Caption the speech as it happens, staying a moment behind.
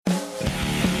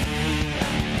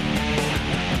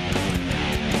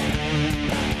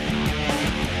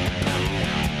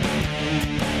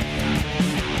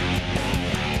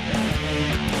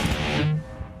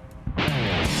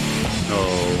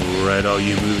right, all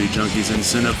you movie junkies and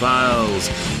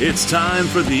cinephiles. It's time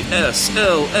for the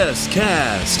SLS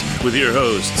Cast with your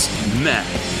hosts, Matt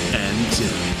and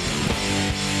Tim.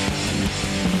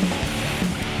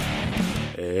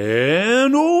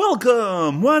 And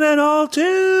welcome, one and all,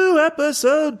 to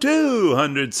episode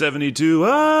 272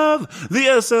 of the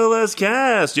SLS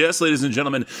Cast. Yes, ladies and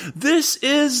gentlemen, this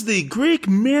is the Greek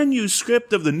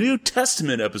manuscript of the New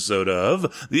Testament episode of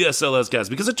the SLS Cast,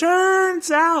 because it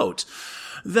turns out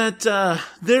that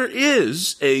there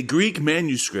is a Greek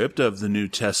manuscript of the New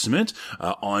Testament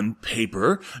on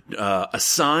paper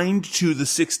assigned to the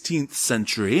 16th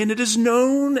century, and it is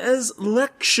known as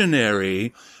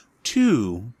Lectionary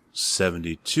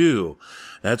 272.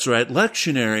 That's right,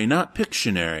 lectionary, not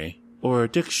Pictionary or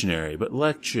dictionary, but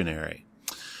lectionary.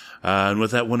 And with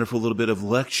that wonderful little bit of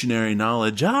lectionary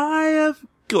knowledge, I, of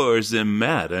course, am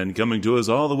Matt, and coming to us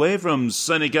all the way from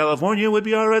sunny California would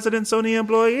be our resident Sony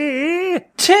employee,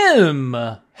 Tim!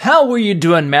 How were you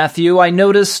doing, Matthew? I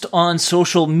noticed on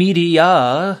social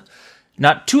media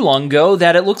not too long ago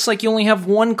that it looks like you only have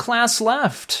one class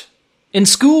left. In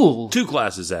school. Two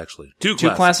classes, actually. Two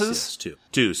classes? Yes,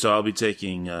 two. So I'll be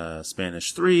taking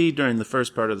Spanish 3 during the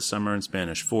first part of the summer and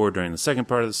Spanish 4 during the second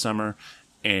part of the summer,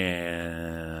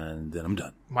 and then I'm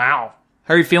done. Wow.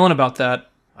 How are you feeling about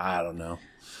that? I don't know.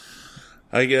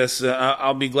 I guess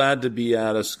I'll be glad to be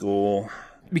out of school.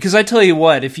 Because I tell you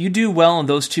what, if you do well in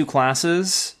those two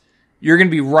classes, you're going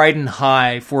to be riding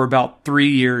high for about 3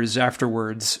 years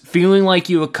afterwards, feeling like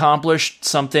you accomplished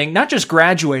something, not just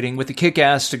graduating with a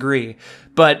kick-ass degree,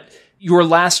 but your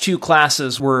last two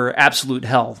classes were absolute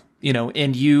hell, you know,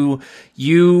 and you,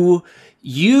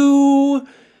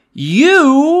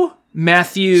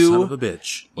 Matthew, son of a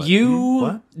bitch. What?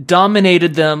 You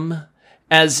dominated them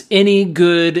as any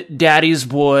good daddy's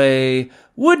boy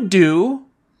would do,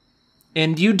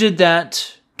 and you did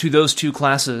that to those two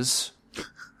classes.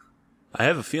 I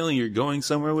have a feeling you're going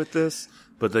somewhere with this,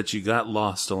 but that you got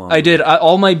lost along I did.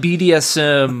 All my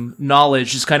BDSM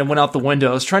knowledge just kind of went out the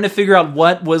window. I was trying to figure out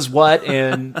what was what,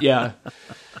 and yeah.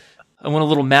 I went a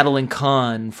little Madeline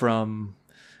Kahn from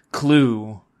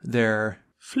Clue there.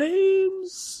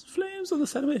 Flames on the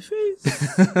side of my face.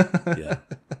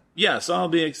 Yeah, so I'll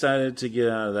be excited to get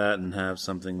out of that and have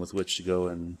something with which to go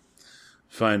and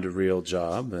find a real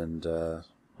job. And, other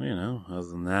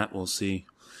than that, we'll see.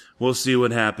 We'll see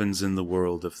what happens in the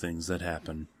world of things that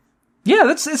happen.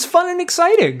 Yeah, it's fun and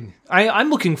exciting. I'm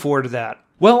looking forward to that.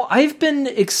 Well, I've been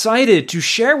excited to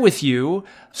share with you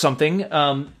something.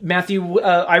 Matthew,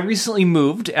 I recently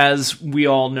moved, as we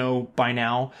all know by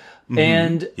now,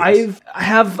 and yes. I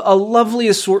have a lovely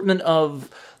assortment of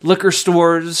liquor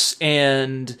stores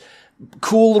and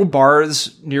cool little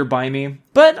bars nearby me.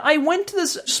 But I went to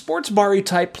this sports bar-y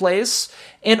type place,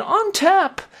 and on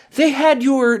tap, they had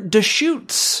your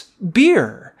Deschutes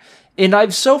beer, and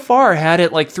I've so far had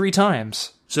it like 3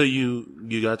 times. So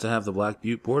you got to have the Black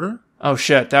Butte Porter? Oh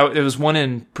shit, it was one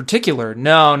in particular.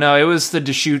 No, it was the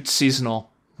Deschutes seasonal,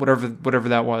 whatever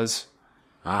that was.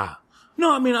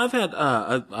 No, I mean, I've had,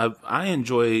 I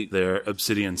enjoy their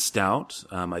Obsidian Stout.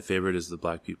 My favorite is the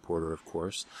Black Butte Porter, of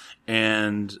course.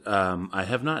 And, I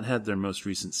have not had their most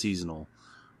recent seasonal,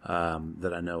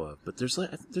 that I know of. But there's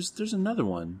another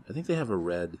one. I think they have a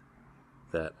red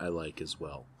that I like as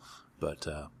well. But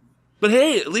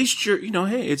hey, at least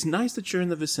hey, it's nice that you're in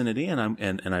the vicinity, and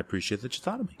I appreciate that you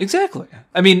thought of me. Exactly.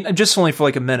 I mean, just only for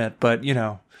like a minute, but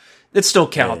it still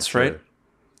counts, sure. Right?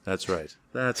 That's right.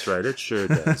 It sure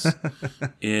does.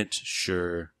 It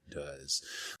sure does.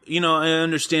 I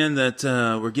understand that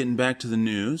we're getting back to the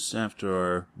news after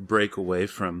our break away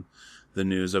from the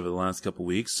news over the last couple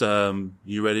weeks.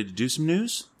 You ready to do some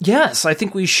news? Yes, I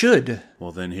think we should.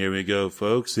 Well, then here we go,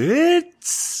 folks.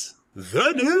 It's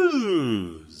the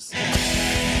news.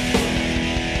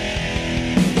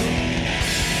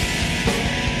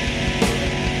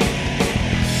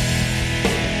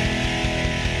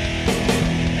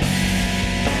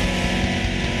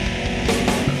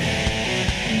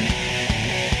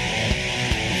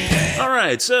 All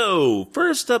right, so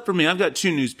first up for me, I've got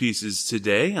 2 news pieces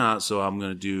today, so I'm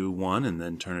going to do one and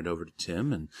then turn it over to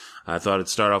Tim, and I thought I'd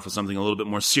start off with something a little bit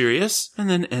more serious and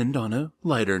then end on a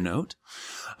lighter note.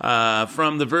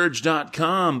 From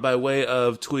TheVerge.com by way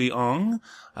of Tui Ong,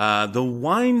 the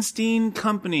Weinstein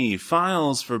Company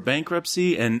files for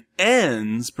bankruptcy and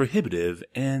ends prohibitive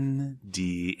NDAs.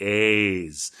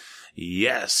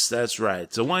 Yes, that's right.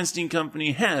 The Weinstein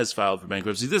Company has filed for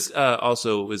bankruptcy. This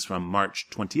also is from March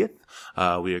 20th.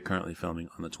 We are currently recording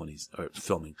on the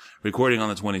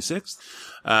 26th.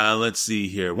 Let's see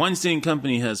here. Weinstein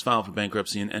Company has filed for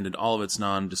bankruptcy and ended all of its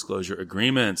non-disclosure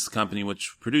agreements. The company,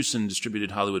 which produced and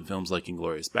distributed Hollywood films like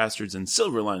Inglourious Basterds and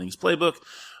Silver Linings Playbook,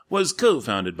 was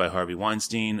co-founded by Harvey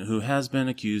Weinstein, who has been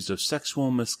accused of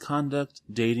sexual misconduct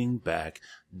dating back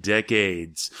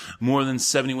decades. More than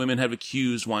 70 women have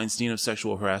accused Weinstein of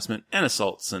sexual harassment and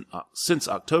assault since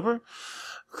October,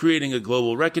 creating a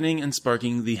global reckoning and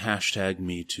sparking the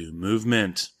 #MeToo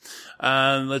movement.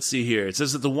 Let's see here. It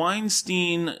says that the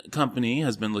Weinstein Company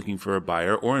has been looking for a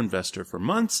buyer or investor for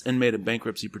months and made a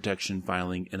bankruptcy protection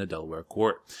filing in a Delaware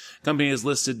court. The company is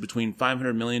listed between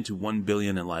 $500 million to $1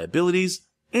 billion in liabilities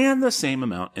and the same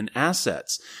amount in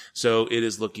assets. So it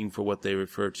is looking for what they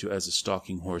refer to as a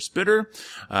stalking horse bidder,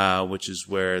 which is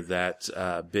where that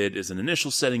bid is an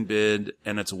initial setting bid,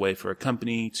 and it's a way for a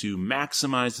company to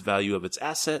maximize the value of its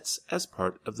assets as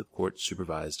part of the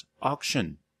court-supervised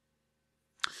auction.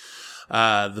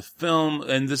 The film,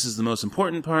 and this is the most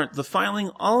important part, the filing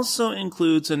also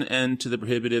includes an end to the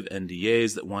prohibitive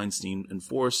NDAs that Weinstein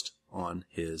enforced on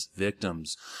his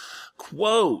victims.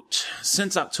 Quote,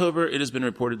 since October, it has been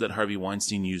reported that Harvey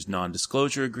Weinstein used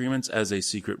non-disclosure agreements as a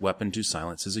secret weapon to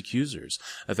silence his accusers.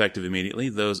 Effective immediately,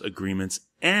 those agreements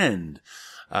end.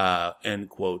 End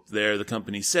quote there, the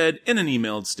company said in an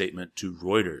emailed statement to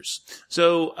Reuters.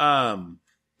 So,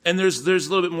 and there's a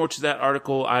little bit more to that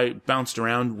article. I bounced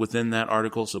around within that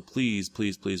article, so please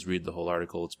read the whole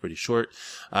article. It's pretty short,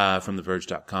 from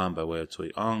TheVerge.com by way of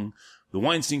Tui Ong. The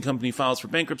Weinstein Company files for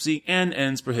bankruptcy and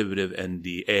ends prohibitive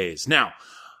NDAs. Now,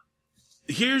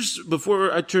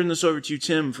 before I turn this over to you,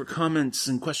 Tim, for comments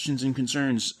and questions and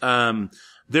concerns,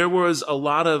 there was a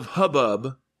lot of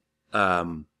hubbub,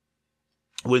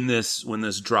 when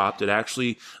this dropped. It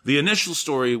actually, the initial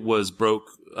story was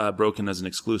broken as an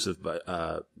exclusive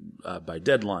by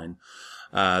Deadline.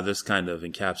 This kind of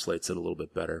encapsulates it a little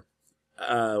bit better,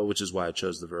 which is why I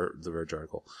chose the Verge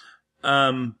article.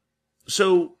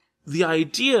 So, the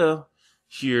idea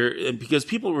here, because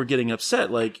people were getting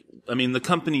upset, the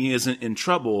company isn't in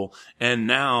trouble, and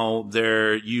now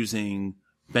they're using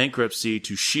bankruptcy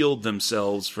to shield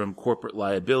themselves from corporate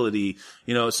liability,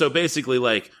 so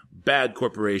basically bad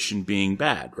corporation being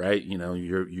bad, right?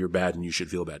 You're bad and you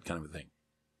should feel bad kind of a thing.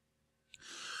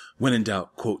 When in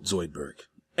doubt, quote Zoidberg.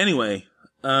 Anyway,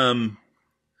 but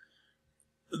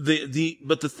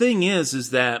the thing is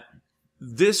that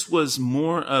this was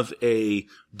more of a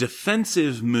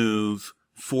defensive move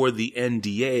for the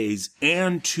NDAs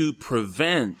and to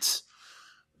prevent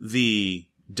the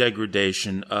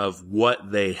degradation of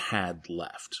what they had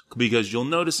left. Because you'll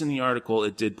notice in the article,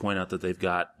 it did point out that they've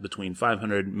got between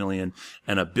 $500 million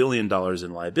and $1 billion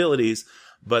in liabilities,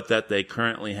 but that they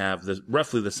currently have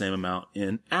roughly the same amount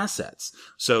in assets.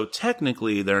 So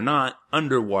technically, they're not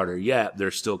underwater yet. They're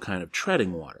still kind of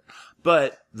treading water.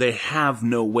 But they have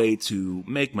no way to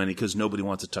make money because nobody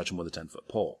wants to touch them with a 10-foot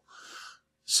pole.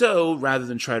 So rather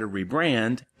than try to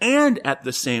rebrand and at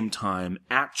the same time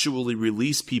actually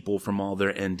release people from all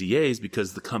their NDAs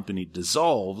because the company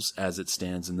dissolves as it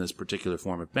stands in this particular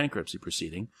form of bankruptcy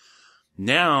proceeding,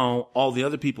 now all the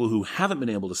other people who haven't been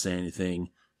able to say anything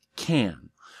can.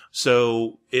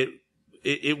 So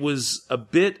it was a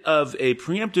bit of a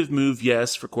preemptive move,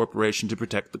 yes, for corporation to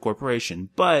protect the corporation,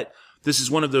 but this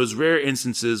is one of those rare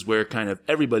instances where kind of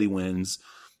everybody wins,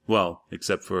 well,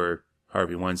 except for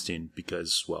Harvey Weinstein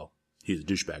because, well, he's a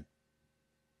douchebag.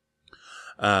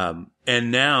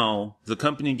 And now the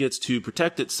company gets to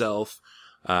protect itself.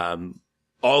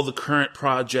 All the current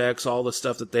projects, all the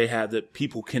stuff that they had that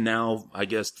people can now, I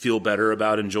guess, feel better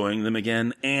about enjoying them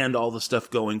again, and all the stuff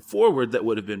going forward that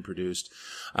would have been produced,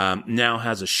 now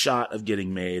has a shot of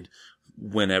getting made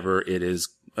whenever it is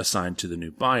assigned to the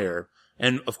new buyer.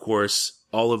 And, of course,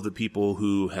 all of the people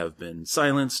who have been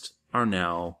silenced are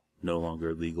now no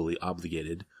longer legally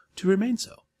obligated to remain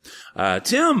so.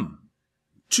 Tim,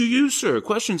 to you, sir.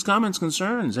 Questions, comments,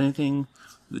 concerns, anything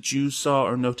that you saw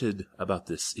or noted about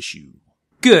this issue?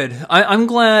 Good. I'm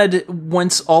glad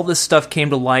once all this stuff came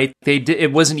to light,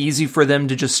 it wasn't easy for them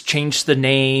to just change the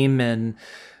name and,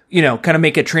 kind of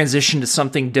make a transition to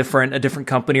something different, a different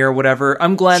company or whatever.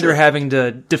 I'm glad they're having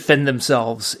to defend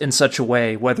themselves in such a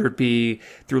way, whether it be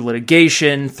through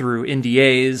litigation, through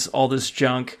NDAs, all this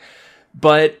junk.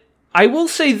 But I will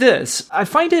say this. I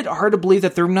find it hard to believe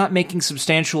that they're not making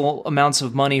substantial amounts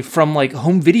of money from,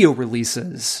 home video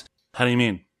releases. How do you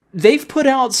mean? They've put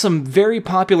out some very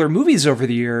popular movies over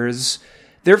the years.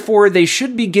 Therefore, they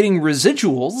should be getting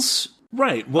residuals.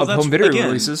 Right. Well, of home video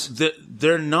releases.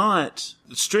 they're not,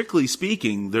 strictly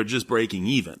speaking, they're just breaking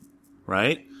even,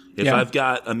 right? If I've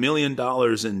got $1 million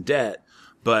in debt,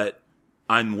 but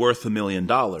I'm worth $1 million,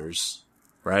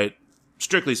 right?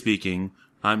 Strictly speaking,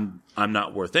 I'm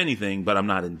not worth anything, but I'm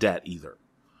not in debt either.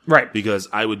 Right. Because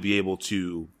I would be able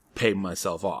to pay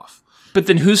myself off. But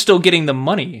then who's still getting the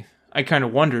money? I kind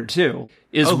of wonder, too.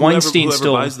 Is Weinstein whoever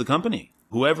still... buys the company.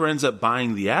 Whoever ends up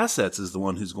buying the assets is the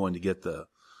one who's going to get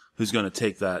who's going to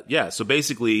take that. Yeah, so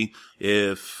basically,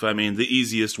 the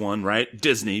easiest one, right?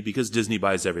 Disney, because Disney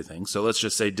buys everything. So let's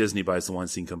just say Disney buys the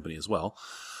Weinstein Company as well.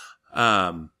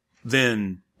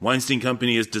 Then Weinstein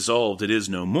Company is dissolved. It is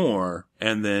no more.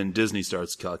 And then Disney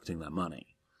starts collecting that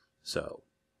money. So,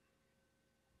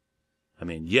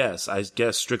 yes, I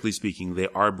guess strictly speaking, they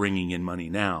are bringing in money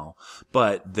now,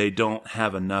 but they don't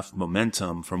have enough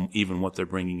momentum from even what they're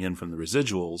bringing in from the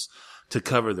residuals to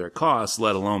cover their costs,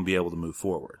 let alone be able to move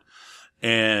forward.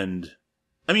 And,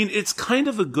 it's kind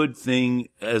of a good thing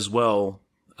as well,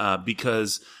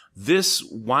 because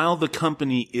while the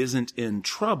company isn't in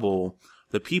trouble,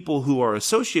 the people who are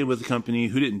associated with the company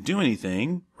who didn't do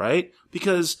anything, right?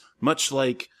 Because much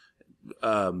like,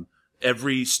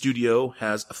 every studio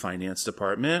has a finance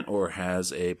department or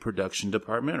has a production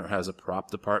department or has a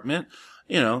prop department.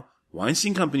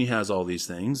 Weinstein Company has all these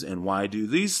things. And why do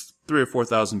these 3,000 or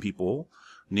 4,000 people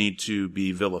need to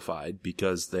be vilified?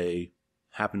 Because they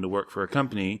happen to work for a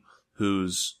company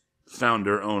whose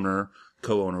founder, owner,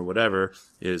 co-owner, whatever,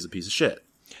 is a piece of shit.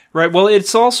 Right. Well,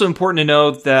 it's also important to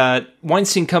note that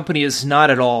Weinstein Company is not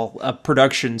at all a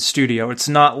production studio. It's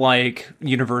not like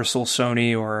Universal,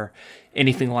 Sony, or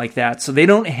anything like that. So they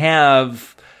don't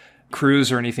have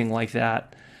crews or anything like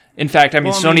that. In fact,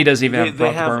 Sony doesn't even have a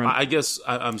prop department. I guess,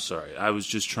 I'm sorry. I was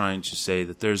just trying to say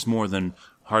that there's more than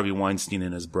Harvey Weinstein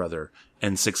and his brother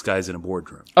and 6 guys in a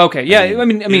boardroom. Okay, yeah,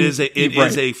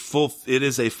 it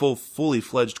is a fully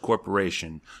fledged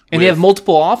corporation. And they have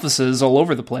multiple offices all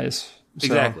over the place. So.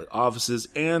 Exactly. Offices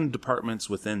and departments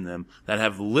within them that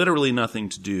have literally nothing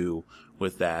to do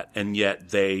with that, and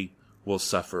yet they will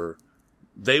suffer.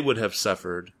 They would have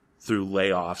suffered through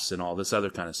layoffs and all this other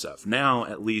kind of stuff. Now,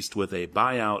 at least with a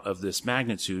buyout of this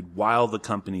magnitude, while the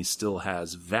company still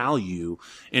has value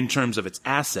in terms of its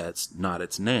assets, not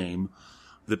its name,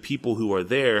 the people who are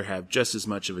there have just as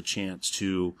much of a chance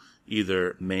to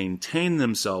either maintain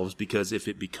themselves, because if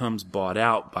it becomes bought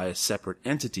out by a separate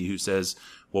entity who says,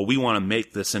 well, we want to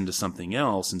make this into something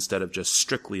else instead of just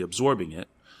strictly absorbing it,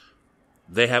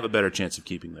 they have a better chance of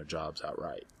keeping their jobs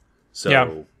outright.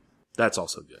 So that's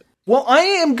also good. Well, I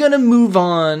am going to move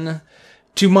on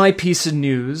to my piece of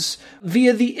news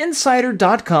via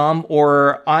theinsider.com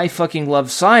or I Fucking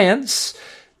Love Science.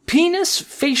 Penis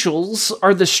facials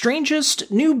are the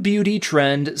strangest new beauty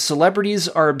trend celebrities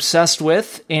are obsessed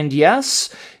with. And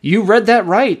yes, you read that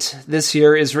right. This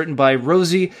here is written by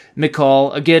Rosie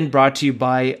McCall, again brought to you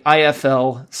by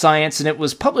IFL Science, and it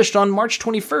was published on March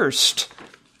 21st.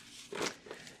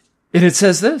 And it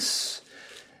says this.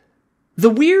 The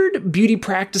weird beauty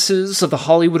practices of the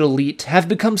Hollywood elite have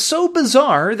become so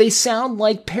bizarre they sound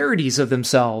like parodies of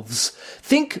themselves.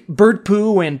 Think bird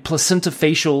poo and placenta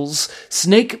facials,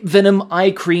 snake venom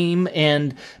eye cream,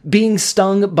 and being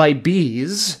stung by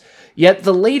bees. Yet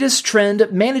the latest trend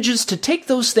manages to take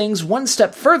those things one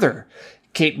step further.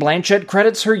 Cate Blanchett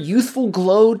credits her youthful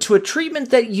glow to a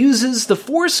treatment that uses the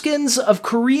foreskins of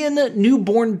Korean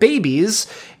newborn babies,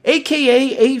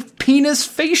 aka a penis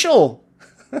facial.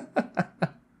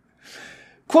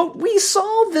 Quote, we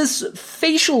saw this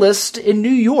facialist in New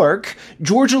York,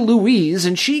 Georgia Louise,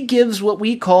 and she gives what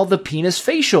we call the penis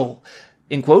facial.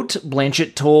 In quote,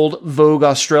 Blanchett told Vogue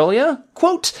Australia,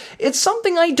 quote, it's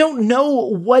something I don't know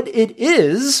what it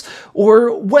is,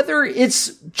 or whether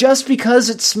it's just because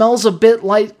it smells a bit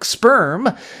like sperm.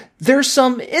 There's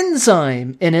some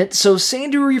enzyme in it, so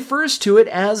Sandy refers to it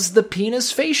as the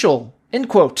penis facial, end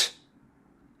quote.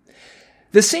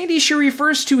 The Sandy she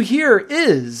refers to here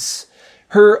is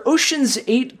her Ocean's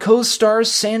 8 co-star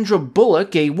Sandra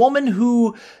Bullock, a woman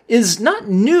who is not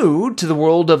new to the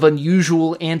world of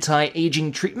unusual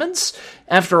anti-aging treatments.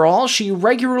 After all, she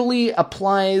regularly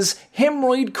applies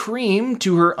hemorrhoid cream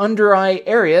to her under-eye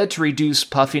area to reduce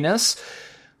puffiness.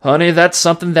 Honey, that's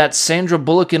something that Sandra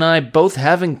Bullock and I both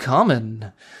have in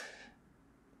common.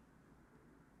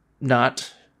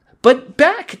 Not. But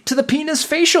back to the penis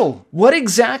facial. What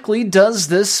exactly does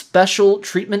this special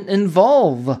treatment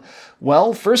involve?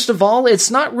 Well, first of all,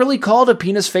 it's not really called a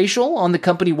penis facial. On the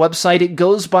company website, it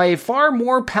goes by a far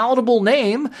more palatable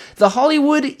name, the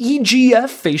Hollywood EGF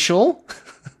facial.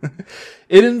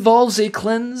 It involves a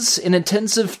cleanse, an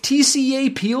intensive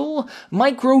TCA peel,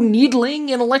 micro-needling,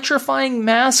 an electrifying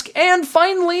mask, and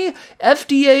finally,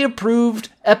 FDA-approved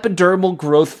epidermal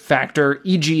growth factor,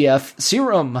 EGF,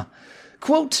 serum.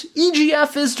 Quote,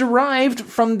 EGF is derived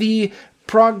from the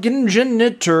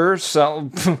progenitor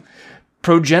cell...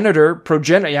 Progenitor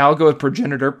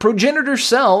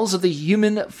cells of the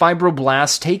human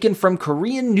fibroblast taken from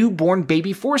Korean newborn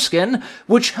baby foreskin,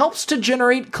 which helps to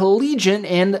generate collagen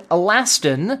and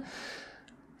elastin,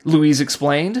 Louise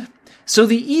explained. So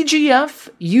the EGF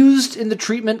used in the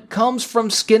treatment comes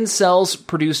from skin cells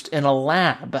produced in a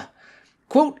lab.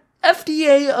 Quote,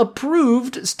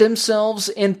 FDA-approved stem cells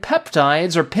and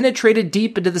peptides are penetrated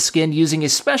deep into the skin using a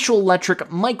special electric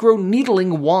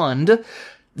microneedling wand.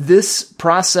 This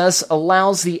process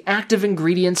allows the active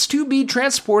ingredients to be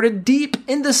transported deep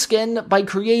in the skin by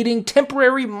creating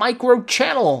temporary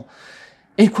microchannel.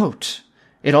 End quote.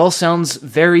 It all sounds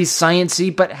very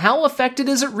sciencey, but how effective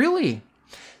is it really?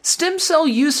 Stem cell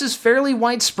use is fairly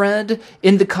widespread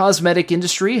in the cosmetic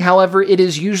industry. However, it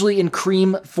is usually in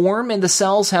cream form and the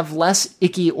cells have less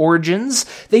icky origins.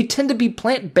 They tend to be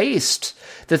plant-based.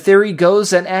 The theory goes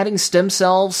that adding stem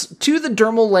cells to the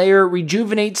dermal layer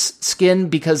rejuvenates skin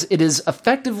because it is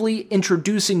effectively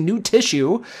introducing new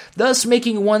tissue, thus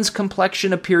making one's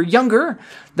complexion appear younger.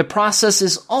 The process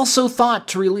is also thought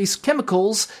to release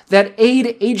chemicals that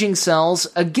aid aging cells,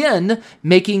 again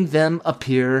making them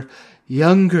appear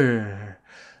younger.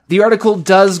 The article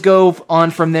does go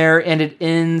on from there, and it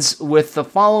ends with the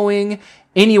following.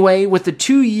 Anyway, with the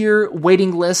 2-year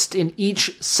waiting list in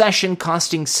each session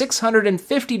costing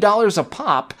 $650 a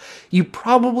pop, you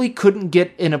probably couldn't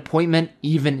get an appointment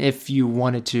even if you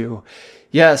wanted to.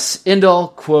 Yes, end all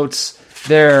quotes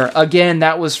there. Again,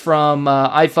 that was from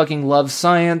I Fucking Love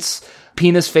Science.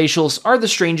 Penis facials are the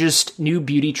strangest new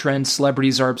beauty trend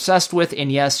celebrities are obsessed with, and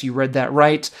yes, you read that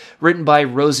right. Written by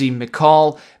Rosie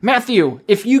McCall. Matthew,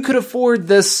 if you could afford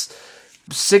this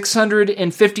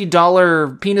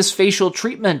 $650 penis facial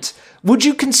treatment, would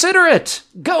you consider it?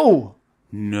 Go!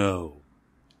 No.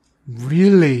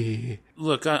 Really?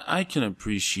 Look, I can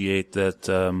appreciate that.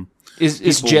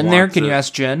 Is Jen there? Can you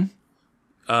ask Jen?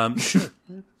 Sure.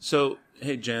 So,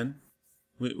 hey, Jen,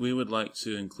 we would like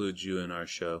to include you in our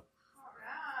show.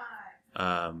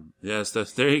 Yes,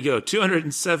 there you go.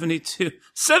 272,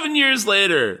 7 years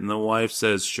later. And the wife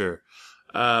says, sure.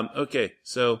 Okay.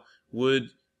 So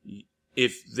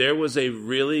if there was a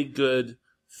really good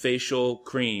facial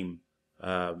cream,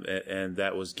 and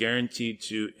that was guaranteed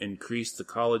to increase the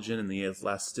collagen and the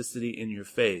elasticity in your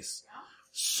face,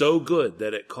 so good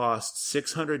that it cost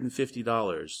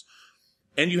 $650,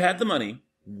 and you had the money,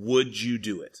 would you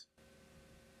do it?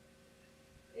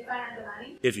 If I had the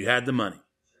money? If you had the money.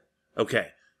 Okay.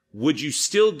 Would you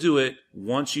still do it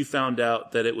once you found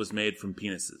out that it was made from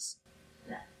penises?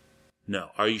 No. No.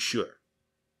 Are you sure?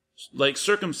 Like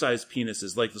circumcised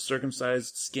penises, like the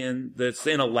circumcised skin that's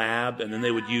in a lab, and then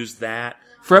they would use that.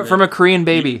 From a Korean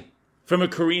baby. From a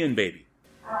Korean baby.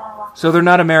 So they're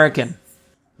not American.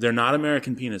 They're not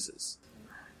American penises.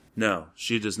 No.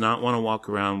 She does not want to walk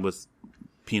around with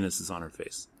penises on her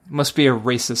face. Must be a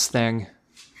racist thing.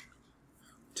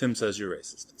 Tim says you're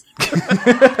racist.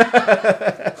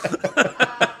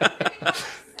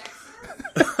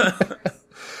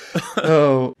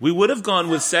 Oh. We would have gone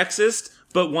with sexist,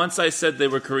 but once I said they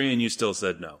were Korean, you still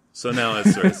said no. So now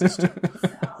it's racist. So, I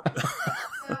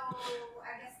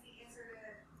guess the answer to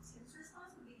Tim's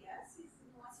response would be yes. He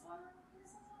wants one with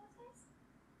penises on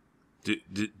his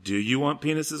face. Do you want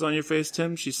penises on your face,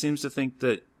 Tim? She seems to think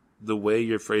that the way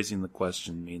you're phrasing the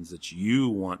question means that you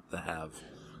want to have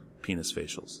penis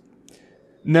facials.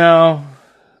 No,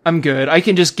 I'm good. I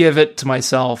can just give it to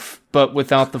myself, but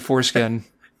without the foreskin.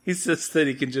 He says that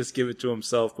he can just give it to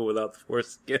himself, but without the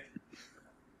foreskin.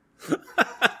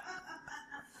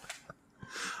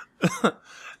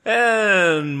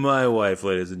 And my wife,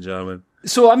 ladies and gentlemen.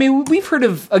 So, I mean, we've heard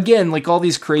of, again, like all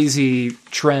these crazy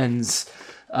trends.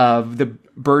 The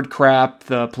bird crap,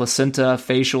 the placenta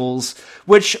facials,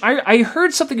 which I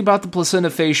heard something about the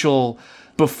placenta facial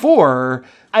before.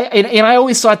 I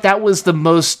always thought that was the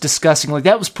most disgusting. Like,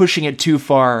 that was pushing it too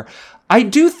far. I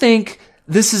do think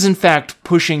this is, in fact,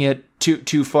 pushing it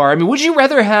too far. I mean, would you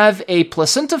rather have a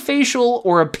placenta facial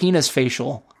or a penis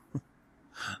facial?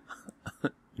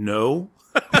 No.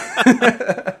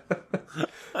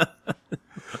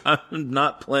 I'm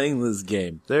not playing this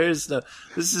game. This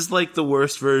is like the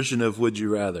worst version of Would You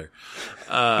Rather.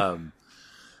 I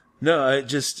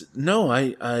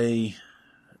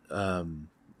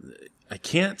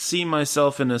can't see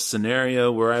myself in a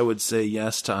scenario where I would say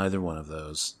yes to either one of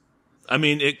those. I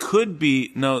mean, it could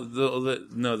be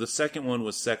the second one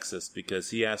was sexist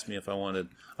because he asked me if I wanted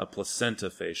a placenta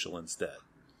facial instead.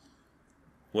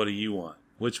 What do you want?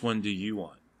 Which one do you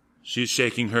want? She's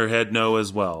shaking her head no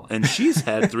as well, and she's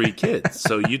had 3 kids.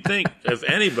 So you'd think if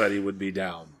anybody would be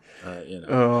down,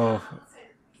 Oh.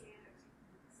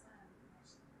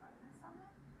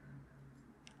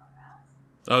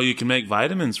 Oh, you can make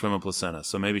vitamins from a placenta,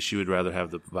 so maybe she would rather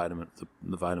have the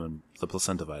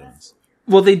placenta vitamins.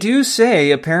 Well, they do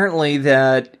say, apparently,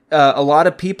 that a lot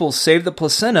of people save the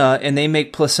placenta and they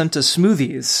make placenta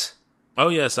smoothies. Oh,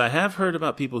 yes, I have heard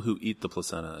about people who eat the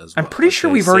placenta as well. I'm pretty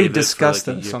sure we've already discussed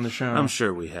this on the show. I'm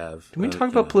sure we have. Can we talk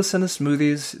about placenta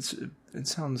smoothies? It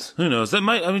sounds... Who knows? That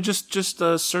might... I mean, just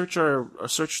search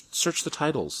the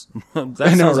titles.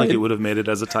 That sounds like it would have made it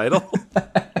as a title.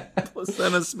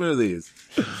 Placenta smoothies.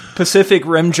 Pacific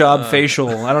Rimjob facial.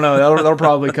 I don't know. That'll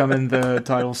probably come in the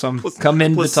title.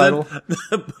 The title.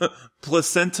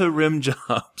 Placenta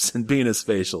Rimjobs and penis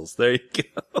facials. There you go.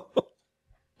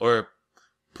 Or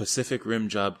Pacific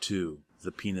Rimjob 2,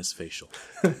 the penis facial.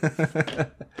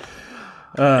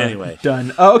 Anyway.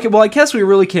 Done. Okay, well, I guess we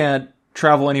really can't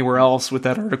travel anywhere else with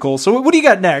that article. So what do you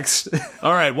got next?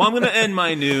 All right. Well, I'm going to end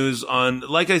my news on,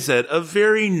 like I said, a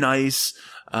very nice...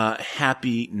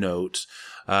 happy note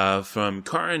from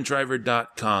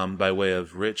carandriver.com by way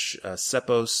of Rich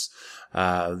Sepos.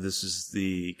 This is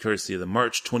the courtesy of the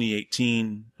March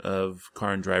 2018 of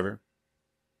Car and Driver.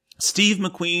 Steve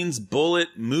McQueen's Bullitt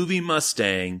movie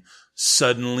Mustang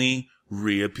suddenly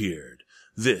reappeared.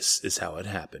 This is how it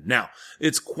happened. Now,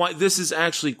 this is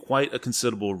actually quite a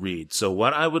considerable read. So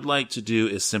what I would like to do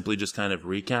is simply just kind of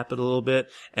recap it a little bit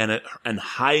and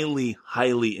highly,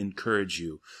 highly encourage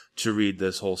you to read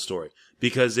this whole story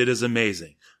because it is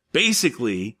amazing.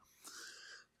 Basically,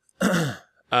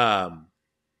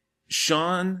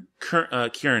 Sean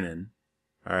Kiernan,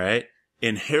 all right,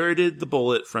 inherited the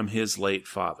Bullitt from his late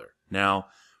father. Now,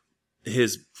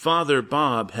 his father,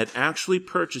 Bob, had actually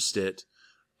purchased it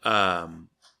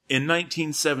in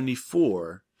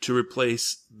 1974 to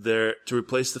replace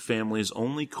the family's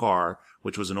only car,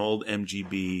 which was an old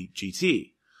MGB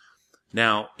GT.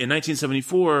 Now, in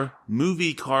 1974,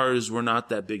 movie cars were not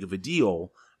that big of a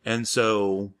deal, and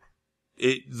so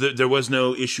there was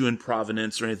no issue in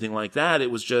provenance or anything like that.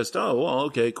 It was just, oh, well,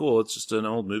 okay, cool. It's just an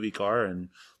old movie car, and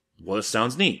well, it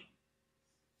sounds neat.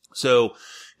 So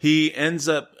he ends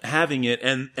up having it,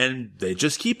 and they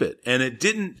just keep it, and it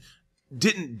didn't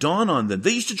dawn on them.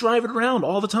 They used to drive it around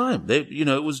all the time.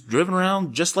 It was driven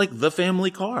around just like the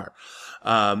family car.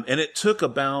 And it took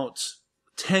about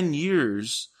 10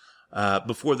 years,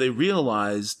 before they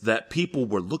realized that people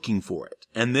were looking for it.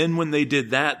 And then when they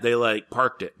did that, they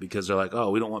parked it because they're like,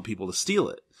 oh, we don't want people to steal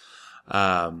it.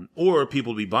 Or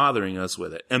people to be bothering us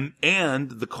with it. And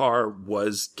the car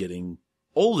was getting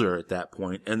older at that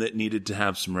point and it needed to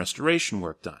have some restoration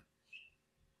work done.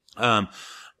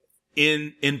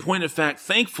 In point of fact,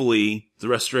 thankfully, the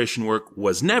restoration work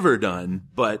was never done,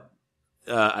 but,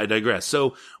 I digress.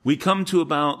 So we come to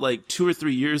about 2 or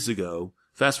 3 years ago,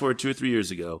 fast forward 2 or 3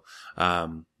 years ago,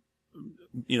 Bob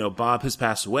has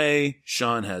passed away.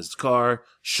 Sean has the car.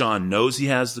 Sean knows he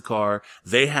has the car.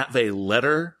 They have a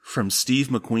letter from Steve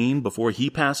McQueen before he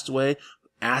passed away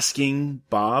asking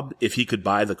Bob if he could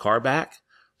buy the car back,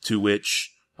 to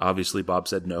which obviously Bob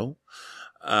said no.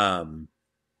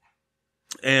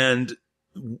 And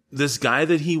this guy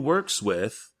that he works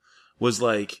with was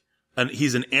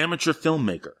he's an amateur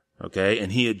filmmaker. Okay.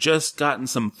 And he had just gotten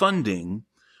some funding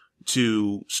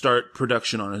to start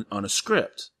production on a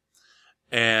script.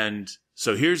 And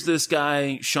so here's this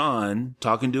guy, Sean,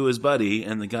 talking to his buddy,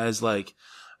 and the guy's like,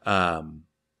 man,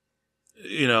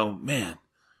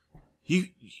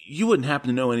 you wouldn't happen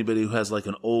to know anybody who has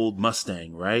an old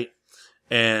Mustang, right?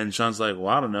 And Sean's like, well,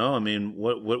 I don't know. I mean,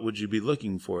 what would you be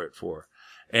looking for it for?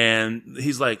 And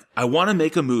he's like, I want to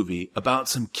make a movie about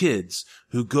some kids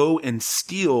who go and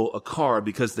steal a car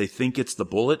because they think it's the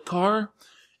Bullitt car.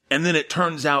 And then it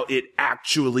turns out it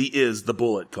actually is the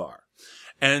Bullitt car.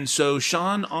 And so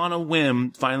Sean, on a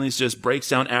whim, finally just breaks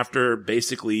down after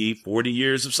basically 40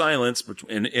 years of silence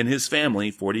in his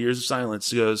family, 40 years of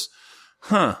silence. He goes,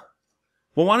 well,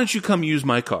 why don't you come use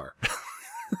my car?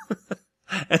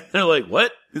 And they're like,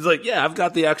 what? He's like, yeah, I've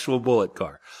got the actual Bullitt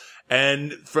car.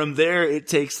 And from there, it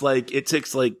takes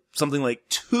something like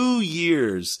 2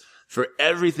 years for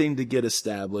everything to get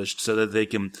established so that they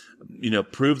can,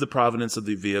 prove the provenance of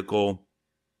the vehicle.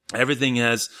 Everything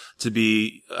has to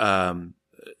be,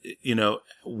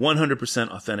 100%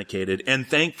 authenticated. And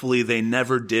thankfully, they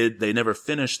never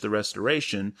finished the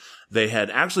restoration. They had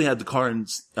actually had the car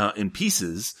in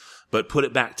pieces, but put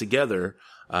it back together.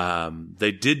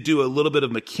 They did do a little bit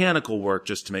of mechanical work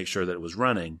just to make sure that it was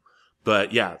running.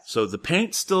 But yeah, so the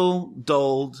paint's still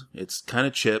dulled. It's kind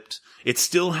of chipped. It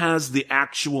still has the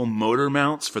actual motor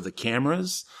mounts for the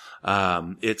cameras.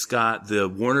 It's got the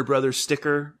Warner Brothers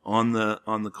sticker on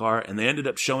the car, and they ended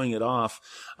up showing it off,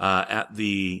 at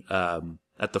the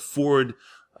Ford,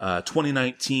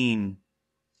 2019,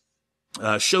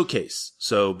 showcase.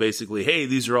 So basically, hey,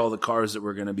 these are all the cars that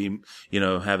we're going to be,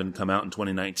 having come out in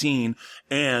 2019.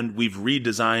 And we've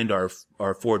redesigned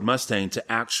our Ford Mustang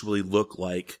to actually look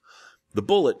like the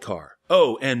Bullitt car.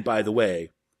 Oh, and by the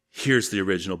way, here's the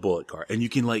original Bullitt car. And you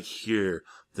can hear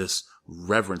this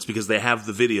reverence because they have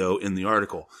the video in the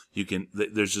article.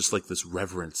 There's just this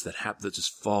reverence that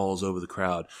just falls over the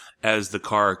crowd as the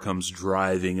car comes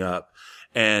driving up.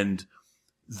 And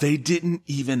they didn't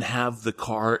even have the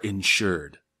car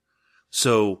insured.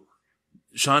 So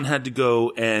Sean had to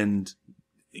go and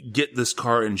get this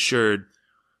car insured,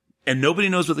 and nobody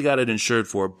knows what they got it insured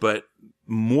for, but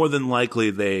more than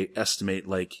likely they estimate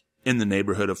in the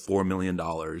neighborhood of $4 million.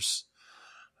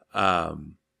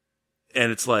 And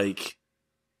it's just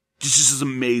this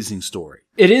amazing story.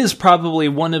 It is probably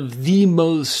one of the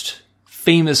most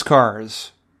famous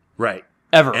cars. Right.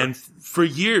 Ever. And for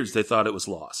years they thought it was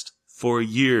lost. For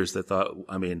years they thought,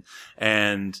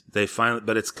 and they finally,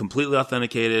 but it's completely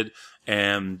authenticated.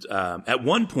 And, at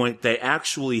one point they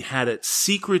actually had it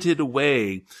secreted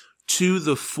away to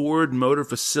the Ford Motor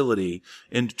facility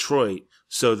in Detroit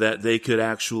so that they could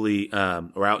actually,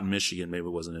 or out in Michigan, maybe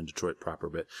it wasn't in Detroit proper,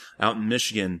 but out in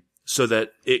Michigan, so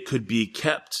that it could be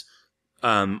kept,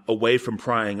 away from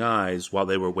prying eyes while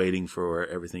they were waiting for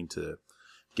everything to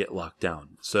get locked down.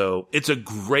 So it's a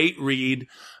great read.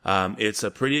 It's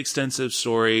a pretty extensive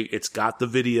story. It's got the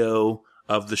video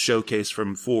of the showcase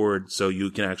from Ford, so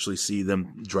you can actually see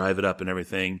them drive it up and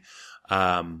everything.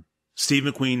 Steve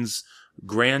McQueen's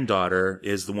granddaughter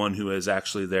is the one who is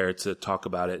actually there to talk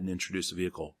about it and introduce the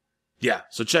vehicle. Yeah,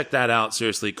 so check that out.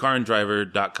 Seriously,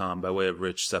 carandriver.com by way of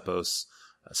Rich Sepos.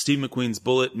 Steve McQueen's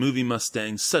Bullitt movie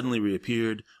Mustang suddenly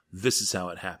reappeared. This is how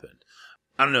it happened.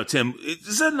 I don't know, Tim,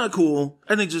 is that not cool?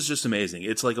 I think it's just amazing.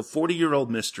 It's like a 40-year-old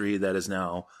mystery that is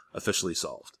now officially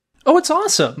solved. Oh, it's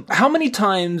awesome. How many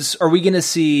times are we going to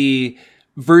see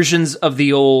versions of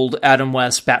the old Adam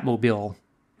West Batmobile?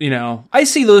 I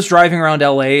see those driving around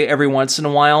LA every once in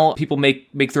a while. People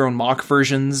make their own mock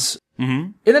versions.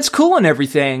 Mm-hmm. And it's cool and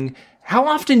everything. How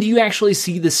often do you actually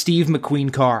see the Steve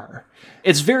McQueen car?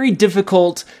 It's very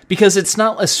difficult because it's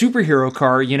not a superhero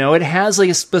car, it has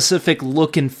a specific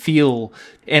look and feel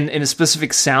and a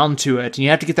specific sound to it. And you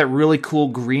have to get that really cool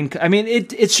green.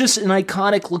 It's just an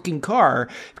iconic looking car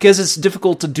because it's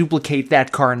difficult to duplicate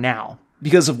that car now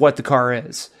because of what the car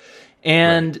is.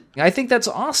 And right. I think that's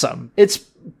awesome. It's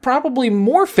probably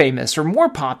more famous or more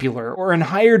popular or in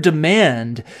higher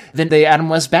demand than the Adam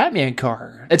West Batman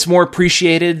car. It's more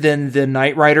appreciated than the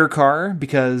Knight Rider car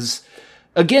because,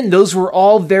 again, those were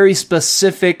all very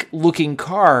specific looking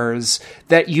cars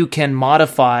that you can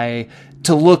modify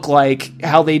to look like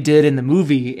how they did in the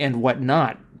movie and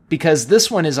whatnot. Because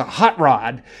this one is a hot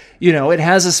rod, it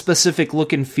has a specific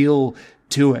look and feel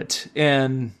to it.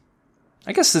 And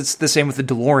I guess it's the same with the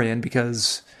DeLorean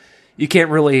because you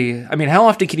can't really, how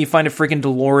often can you find a freaking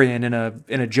DeLorean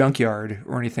in a junkyard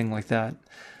or anything like that?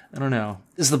 I don't know.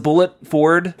 Is the Bullitt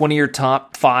Ford one of your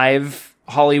top 5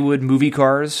 Hollywood movie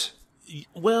cars?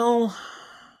 Well,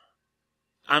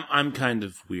 I'm kind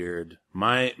of weird.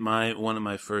 My one of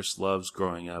my first loves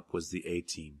growing up was the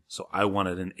A-Team. So I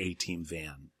wanted an A-Team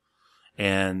van.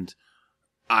 And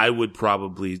I would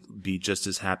probably be just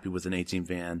as happy with an A-Team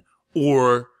van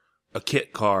or a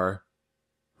kit car,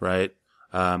 right?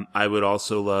 I would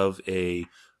also love a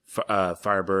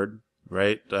Firebird,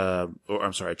 right?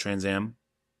 Trans Am,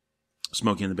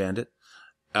 Smokey and the Bandit.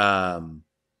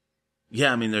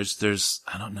 There's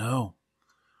I don't know.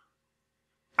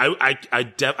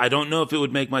 I don't know if it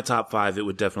would make my top 5. It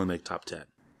would definitely make top 10.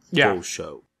 Yeah. Full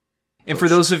show. And for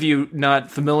those of you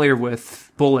not familiar with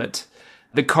Bullitt,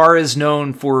 the car is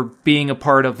known for being a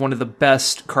part of one of the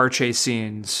best car chase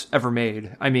scenes ever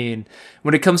made.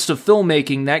 When it comes to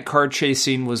filmmaking, that car chase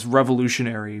scene was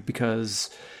revolutionary because,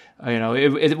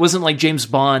 it wasn't like James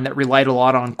Bond that relied a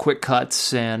lot on quick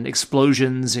cuts and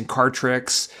explosions and car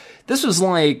tricks. This was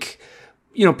like,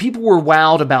 people were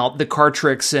wowed about the car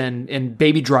tricks and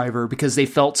Baby Driver because they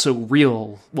felt so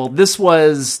real. Well, this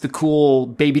was the cool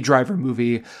Baby Driver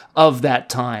movie of that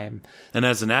time. And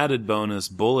as an added bonus,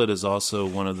 Bullitt is also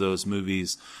one of those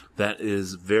movies that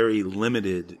is very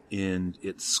limited in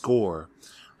its score,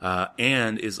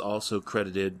 and is also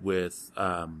credited with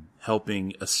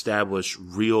helping establish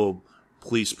real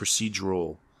police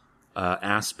procedural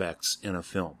aspects in a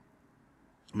film.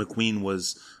 McQueen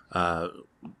was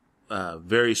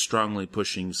very strongly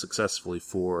pushing successfully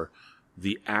for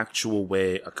the actual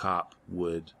way a cop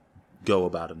would go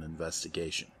about an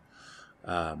investigation.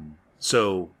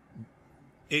 So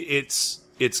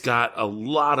it's got a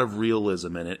lot of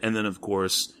realism in it, and then of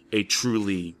course a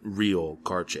truly real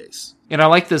car chase. And I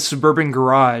like the suburban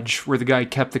garage where the guy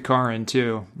kept the car in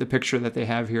too. The picture that they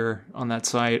have here on that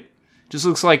site just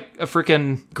looks like a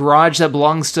freaking garage that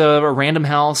belongs to a random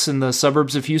house in the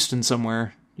suburbs of Houston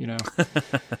somewhere, you know.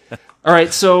 All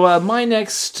right, so my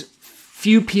next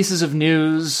few pieces of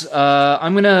news,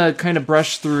 I'm going to kind of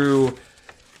brush through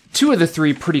two of the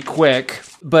three pretty quick,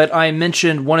 but I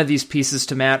mentioned one of these pieces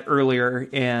to Matt earlier,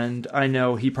 and I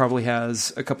know he probably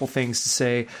has a couple things to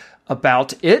say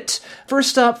about it.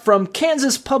 First up, from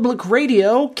Kansas Public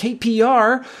Radio,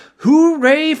 KPR,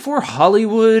 hooray for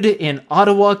Hollywood in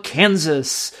Ottawa,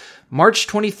 Kansas. March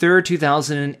 23rd,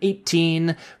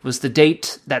 2018 was the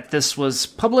date that this was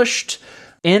published,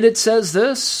 and it says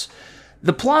this: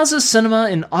 the Plaza Cinema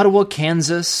in Ottawa,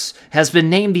 Kansas has been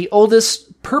named the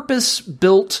oldest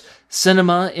purpose-built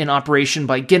cinema in operation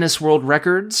by Guinness World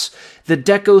Records. The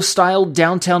Deco-styled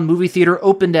downtown movie theater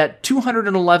opened at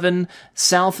 211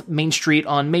 South Main Street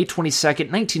on May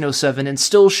 22nd, 1907, and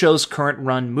still shows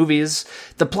current-run movies.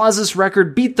 The Plaza's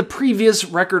record beat the previous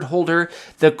record holder,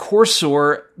 the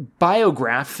Korsor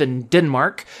Biograph in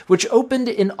Denmark, which opened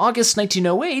in August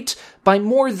 1908, by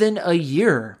more than a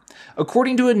year.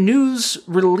 According to a news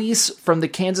release from the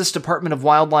Kansas Department of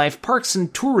Wildlife, Parks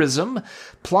and Tourism,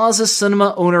 Plaza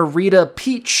Cinema owner Rita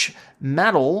Peach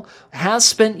Maddle has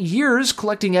spent years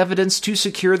collecting evidence to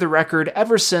secure the record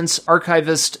ever since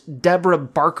archivist Deborah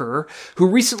Barker, who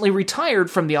recently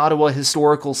retired from the Ottawa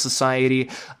Historical Society,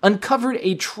 uncovered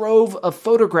a trove of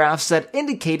photographs that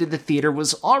indicated the theater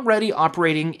was already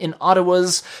operating in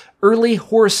Ottawa's early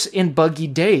horse and buggy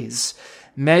days.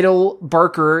 Maddle,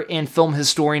 Barker, and film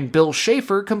historian Bill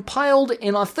Schaefer compiled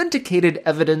and authenticated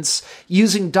evidence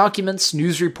using documents,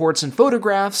 news reports, and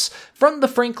photographs from the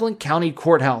Franklin County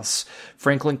Courthouse,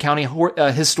 Franklin County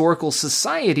Historical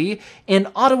Society,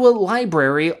 and Ottawa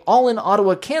Library, all in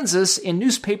Ottawa, Kansas, and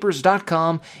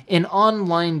newspapers.com, an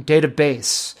online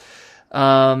database.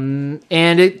 And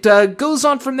it goes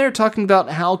on from there, talking about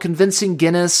how convincing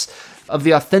Guinness of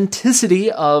the authenticity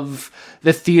of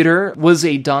the theater was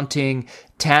a daunting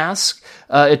task.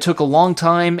 It took a long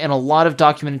time and a lot of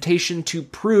documentation to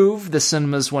prove the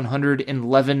cinema's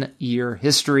 111-year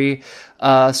history.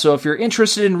 So if you're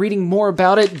interested in reading more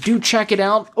about it, do check it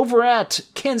out over at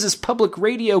Kansas Public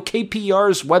Radio,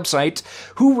 KPR's website,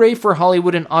 Hooray for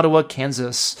Hollywood in Ottawa,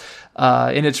 Kansas.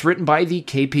 And it's written by the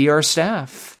KPR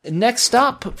staff. Next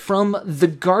up, from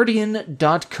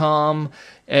theguardian.com.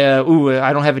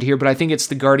 I don't have it here, but I think it's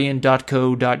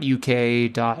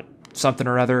theguardian.co.uk. Something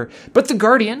or other. But The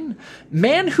Guardian,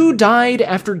 man who died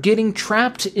after getting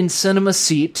trapped in cinema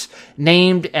seat,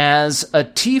 named as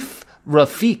Atif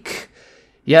Rafiq.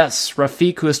 Yes,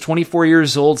 Rafiq, who is 24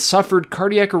 years old, suffered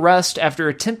cardiac arrest after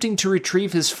attempting to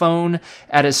retrieve his phone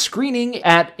at a screening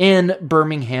in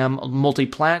Birmingham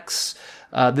multiplex.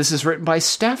 This is written by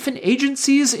Staff and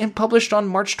Agencies and published on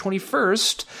March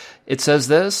 21st. It says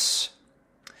this: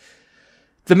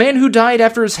 the man who died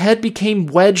after his head became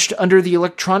wedged under the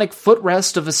electronic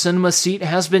footrest of a cinema seat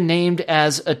has been named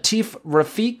as Atif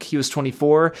Rafiq. He was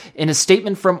 24. In a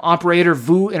statement from operator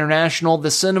VU International,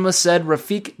 the cinema said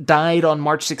Rafiq died on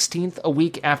March 16th, a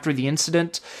week after the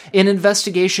incident. An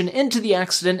investigation into the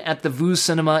accident at the VU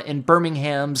Cinema in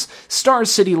Birmingham's Star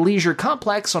City Leisure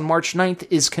Complex on March 9th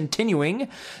is continuing.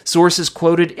 Sources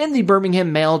quoted in the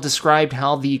Birmingham Mail described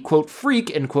how the, quote,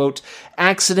 freak, end quote,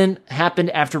 accident happened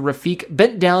after Rafiq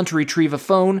bent down to retrieve a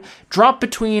phone, dropped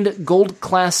between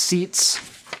gold-class seats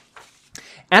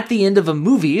at the end of a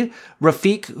movie.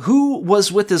 Rafiq, who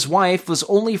was with his wife, was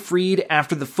only freed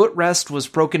after the footrest was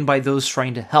broken by those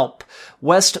trying to help.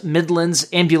 West Midlands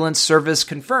Ambulance Service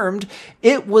confirmed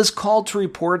it was called to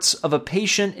reports of a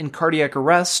patient in cardiac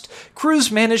arrest.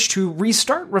 Crews managed to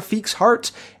restart Rafiq's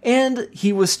heart, and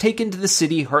he was taken to the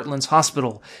City Heartlands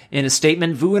Hospital. In a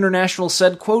statement, VU International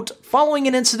said, quote, following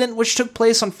an incident which took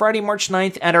place on Friday, March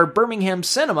 9th at our Birmingham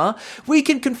cinema, we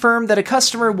can confirm that a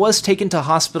customer was taken to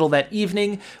hospital that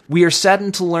evening. We are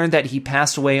saddened to learn that he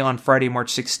passed away on Friday,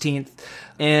 March 16th.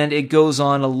 And it goes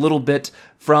on a little bit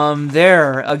from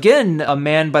there. Again, a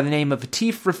man by the name of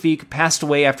Atif Rafiq passed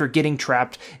away after getting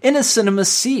trapped in a cinema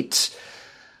seat.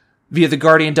 via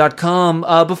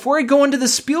theguardian.com. Before I go into the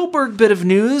Spielberg bit of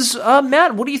news,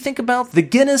 Matt, what do you think about the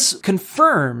Guinness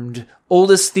confirmed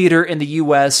oldest theater in the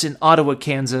U.S. in Ottawa,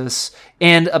 Kansas,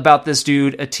 and about this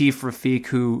dude, Atif Rafiq,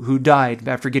 who died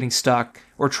after getting stuck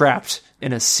or trapped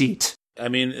in a seat? I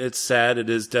mean, it's sad. It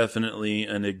is definitely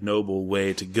an ignoble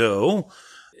way to go.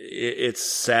 It's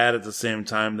sad at the same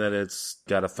time that it's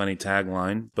got a funny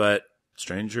tagline, but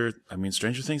stranger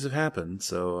things have happened.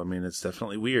 So, I mean, it's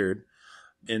definitely weird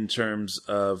in terms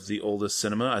of the oldest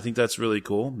cinema. I think that's really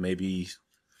cool. Maybe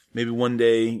one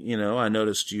day, I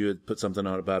noticed you had put something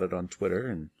out about it on Twitter,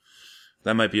 and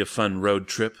that might be a fun road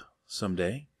trip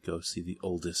someday. Go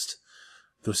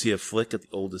see a flick at the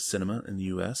oldest cinema in the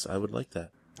U.S. I would like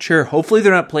that. Sure. Hopefully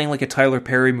they're not playing like a Tyler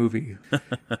Perry movie.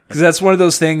 Because that's one of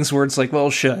those things where it's like,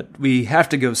 well, shit, we have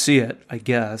to go see it, I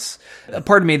guess.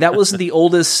 Pardon me, that wasn't the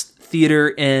oldest theater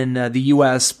in the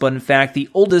U.S., but in fact the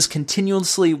oldest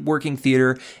continuously working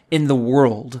theater in the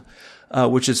world,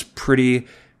 which is pretty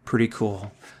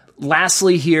cool.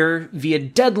 Lastly here, via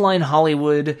Deadline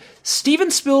Hollywood,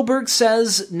 Steven Spielberg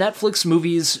says Netflix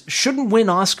movies shouldn't win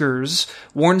Oscars,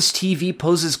 warns TV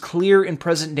poses clear and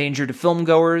present danger to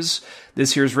filmgoers.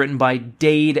 This here is written by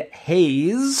Dade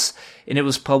Hayes, and it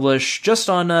was published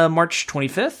just on March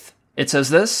 25th. It says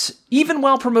this: even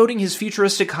while promoting his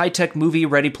futuristic high-tech movie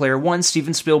Ready Player One,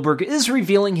 Steven Spielberg is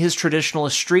revealing his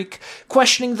traditionalist streak,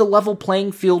 questioning the level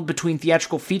playing field between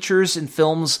theatrical features and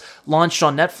films launched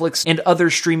on Netflix and other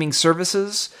streaming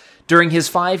services. During his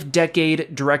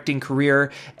 5-decade directing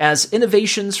career, as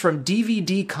innovations from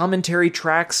DVD commentary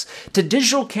tracks to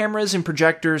digital cameras and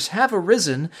projectors have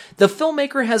arisen, the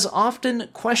filmmaker has often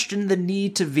questioned the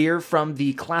need to veer from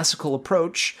the classical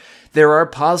approach. There are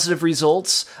positive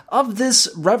results of this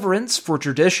reverence for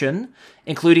tradition,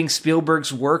 including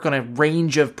Spielberg's work on a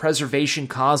range of preservation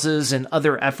causes and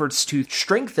other efforts to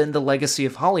strengthen the legacy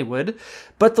of Hollywood,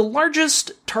 but the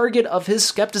largest target of his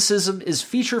skepticism is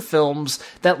feature films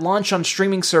that launch on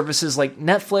streaming services like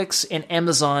Netflix and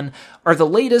Amazon are the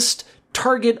latest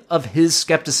target of his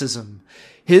skepticism.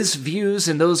 His views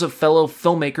and those of fellow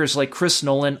filmmakers like Chris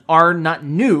Nolan are not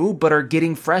new, but are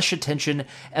getting fresh attention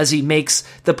as he makes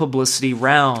the publicity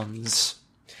rounds.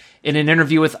 In an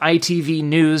interview with ITV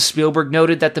News, Spielberg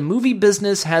noted that the movie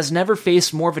business has never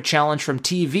faced more of a challenge from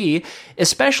TV,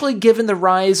 especially given the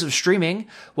rise of streaming.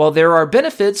 While there are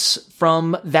benefits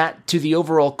from that to the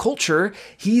overall culture,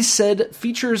 he said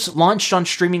features launched on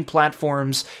streaming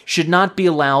platforms should not be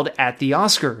allowed at the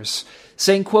Oscars,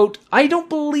 saying, quote, "I don't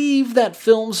believe that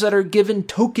films that are given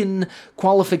token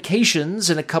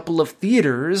qualifications in a couple of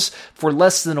theaters for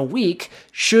less than a week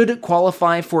should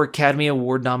qualify for Academy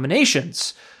Award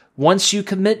nominations. Once you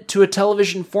commit to a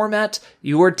television format,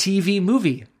 you're a TV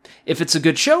movie. If it's a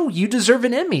good show, you deserve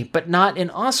an Emmy, but not an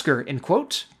Oscar," end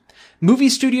quote. Movie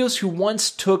studios who once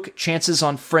took chances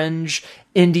on fringe,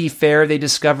 indie fare they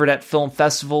discovered at film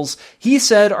festivals, he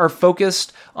said, are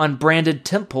focused on branded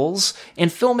tentpoles,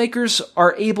 and filmmakers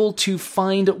are able to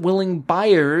find willing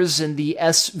buyers in the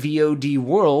SVOD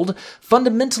world,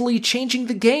 fundamentally changing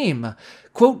the game.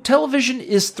 Quote, "Television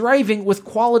is thriving with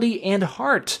quality and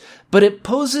heart, but it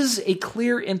poses a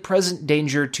clear and present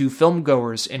danger to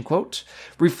filmgoers," end quote.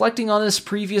 Reflecting on his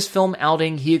previous film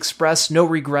outing, he expressed no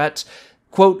regret.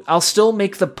 Quote, "I'll still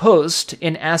make The Post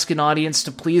and ask an audience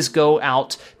to please go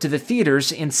out to the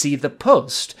theaters and see The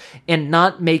Post and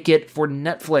not make it for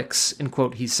Netflix," end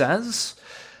quote, he says.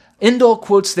 End all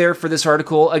quotes there for this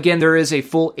article. Again, there is a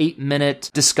full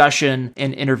 8-minute discussion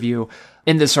and interview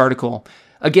in this article.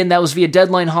 Again, that was via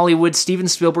Deadline Hollywood. Steven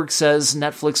Spielberg says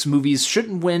Netflix movies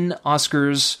shouldn't win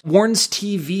Oscars, warns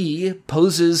TV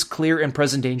poses clear and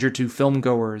present danger to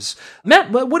filmgoers.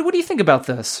 Matt, what do you think about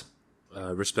this?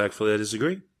 Respectfully, I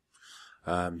disagree.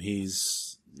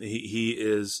 He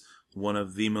is one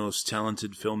of the most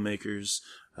talented filmmakers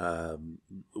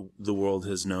the world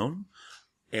has known,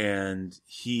 and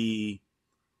he,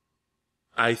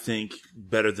 I think,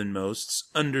 better than most,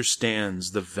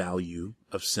 understands the value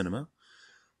of cinema.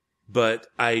 But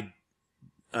I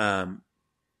don't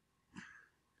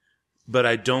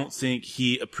think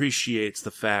he appreciates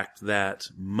the fact that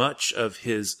much of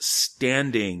his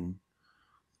standing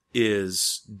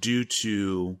is due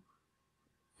to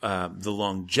the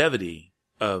longevity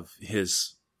of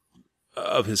his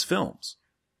films.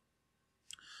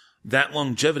 That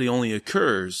longevity only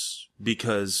occurs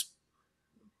because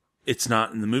it's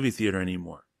not in the movie theater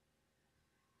anymore.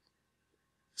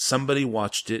 Somebody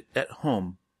watched it at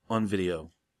home on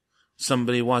video.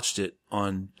 Somebody watched it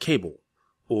on cable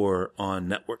or on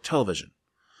network television.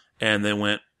 And they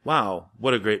went, "Wow,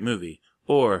 what a great movie."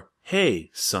 Or,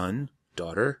 "Hey, son,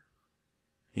 daughter,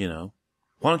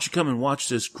 Why don't you come and watch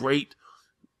this great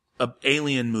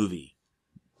alien movie,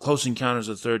 Close Encounters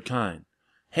of the Third Kind?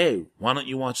 Hey, why don't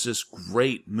you watch this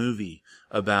great movie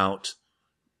about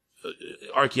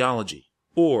archaeology?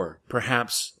 Or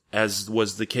perhaps, as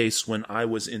was the case when I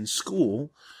was in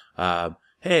school,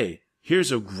 hey,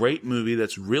 here's a great movie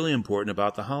that's really important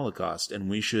about the Holocaust, and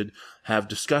we should have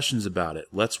discussions about it.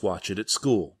 Let's watch it at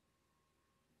school.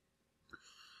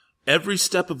 Every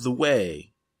step of the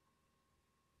way,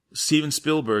 Steven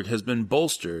Spielberg has been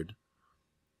bolstered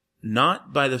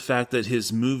not by the fact that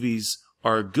his movies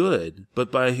are good,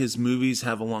 but by his movies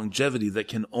have a longevity that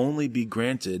can only be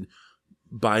granted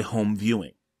by home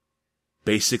viewing.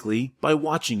 Basically, by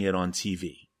watching it on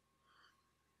TV.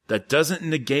 That doesn't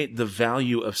negate the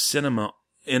value of cinema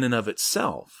in and of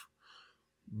itself,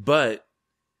 but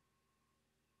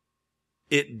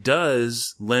it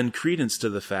does lend credence to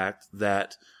the fact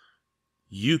that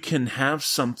you can have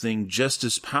something just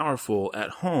as powerful at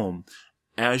home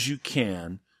as you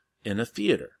can in a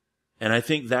theater. And I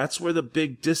think that's where the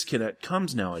big disconnect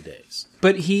comes nowadays.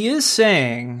 But he is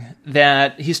saying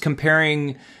that he's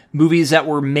comparing movies that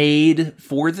were made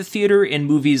for the theater and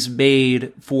movies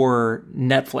made for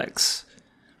Netflix.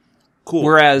 Cool.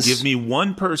 Whereas, give me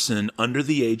one person under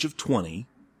the age of 20.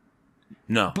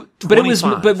 No, but it was.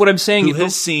 But what I'm saying, who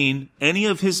has seen any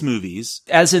of his movies,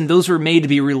 as in those were made to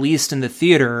be released in the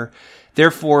theater.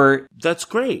 Therefore, that's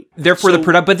great. Therefore,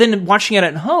 but then watching it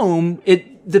at home,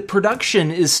 the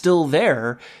production is still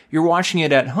there. You're watching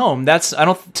it at home.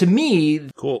 To me,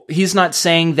 cool. He's not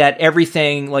saying that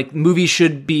everything, like, movies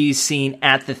should be seen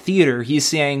at the theater. He's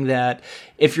saying that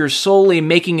if you're solely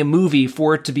making a movie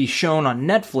for it to be shown on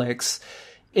Netflix,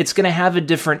 it's going to have a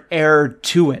different air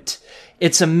to it.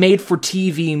 It's a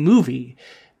made-for-TV movie.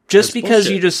 Just because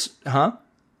bullshit. you just,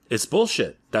 It's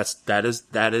bullshit. That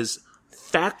is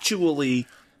factually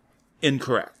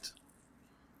incorrect.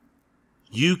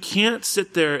 You can't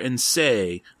sit there and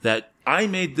say that I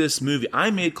made this movie,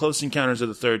 I made Close Encounters of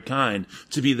the Third Kind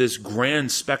to be this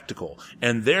grand spectacle,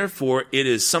 and therefore it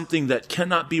is something that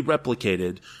cannot be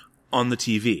replicated on the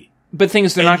TV. But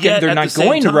things they're not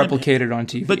going to replicate it on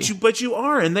TV. But you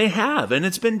are, and they have, and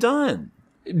it's been done.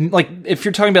 Like, if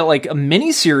you're talking about like a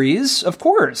miniseries, of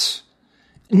course.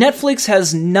 Netflix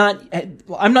has not,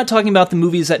 I'm not talking about the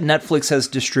movies that Netflix has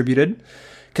distributed,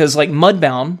 because like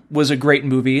Mudbound was a great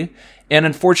movie, and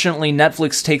unfortunately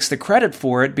Netflix takes the credit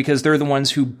for it because they're the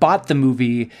ones who bought the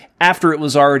movie after it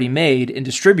was already made and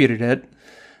distributed it,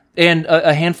 and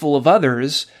a handful of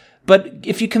others. But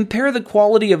if you compare the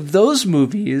quality of those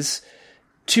movies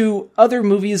to other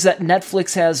movies that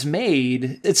Netflix has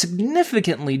made, it's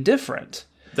significantly different.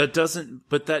 That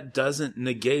doesn't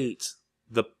negate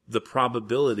the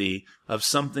probability of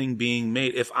something being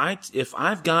made. If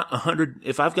I've got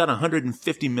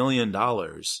 $150 million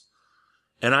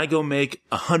and I go make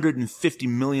 $150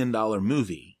 million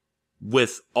movie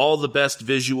with all the best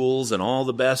visuals and all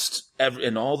the best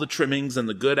and all the trimmings and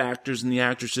the good actors and the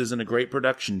actresses and a great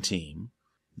production team,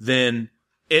 then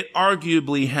it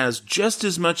arguably has just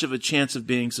as much of a chance of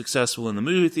being successful in the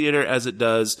movie theater as it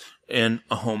does in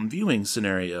a home viewing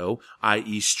scenario,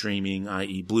 i.e. streaming,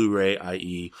 i.e. Blu-ray,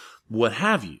 i.e. what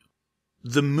have you.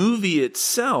 The movie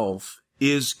itself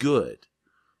is good.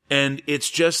 And it's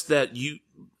just that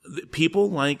people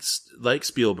like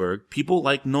Spielberg, people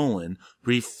like Nolan,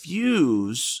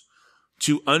 refuse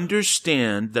to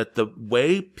understand that the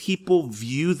way people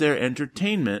view their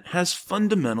entertainment has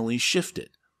fundamentally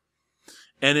shifted.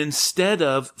 And instead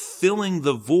of filling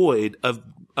the void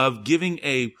of giving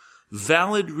a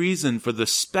valid reason for the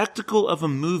spectacle of a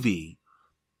movie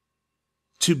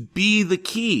to be the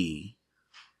key,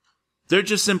 they're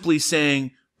just simply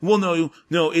saying, well,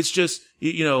 no, it's just,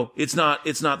 it's not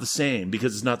the same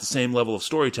because it's not the same level of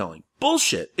storytelling.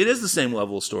 Bullshit. It is the same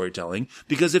level of storytelling,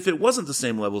 because if it wasn't the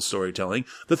same level of storytelling,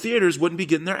 the theaters wouldn't be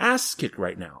getting their asses kicked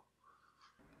right now.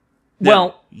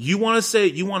 Now, you want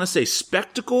to say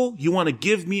spectacle? You want to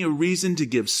give me a reason to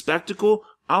give spectacle?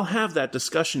 I'll have that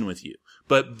discussion with you.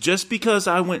 But just because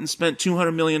I went and spent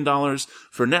 $200 million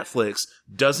for Netflix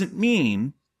doesn't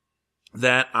mean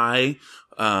that I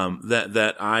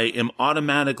am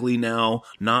automatically now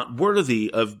not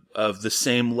worthy of the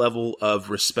same level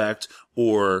of respect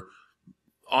or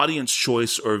audience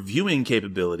choice or viewing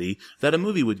capability that a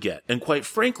movie would get. And quite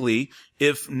frankly,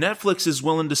 if Netflix is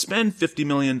willing to spend $50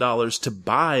 million to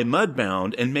buy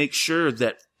Mudbound and make sure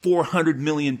that 400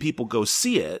 million people go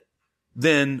see it,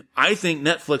 then I think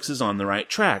Netflix is on the right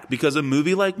track, because a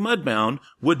movie like Mudbound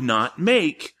would not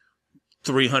make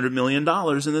 $300 million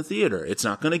in the theater. It's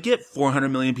not going to get 400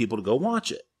 million people to go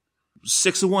watch it.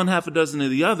 six of one, half a dozen of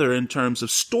the other in terms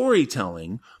of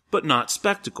storytelling, but not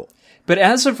spectacle. But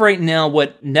as of right now,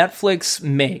 what Netflix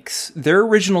makes, their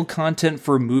original content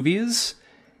for movies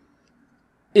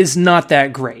is not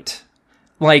that great.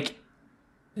 Like,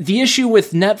 the issue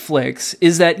with Netflix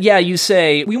is that, yeah, you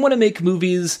say, we want to make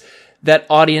movies that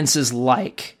audiences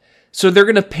like. So they're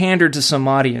going to pander to some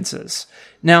audiences.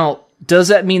 Now, does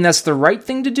that mean that's the right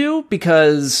thing to do?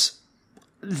 Because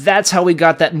that's how we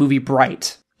got that movie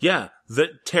Bright. Yeah, the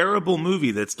terrible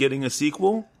movie that's getting a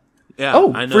sequel. Yeah,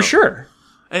 Oh, I know. for sure.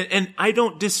 And I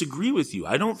don't disagree with you.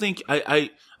 I don't think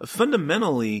I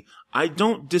fundamentally, I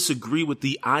don't disagree with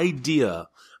the idea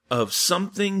of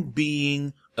something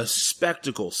being a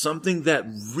spectacle, something that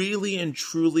really and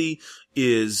truly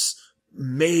is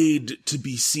made to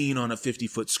be seen on a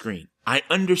 50-foot screen. I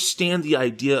understand the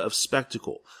idea of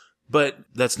spectacle, but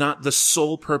that's not the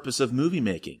sole purpose of movie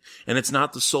making. And it's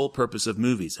not the sole purpose of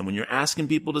movies. And when you're asking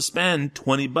people to spend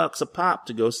 $20 a pop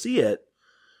to go see it,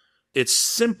 it's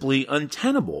simply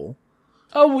untenable.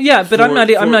 Oh yeah, but I'm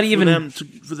not even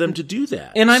for them to do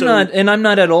that. And I'm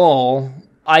not at all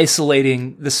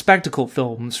isolating the spectacle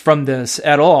films from this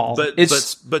at all.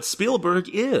 But Spielberg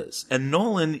is, and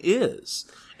Nolan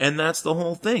is, and that's the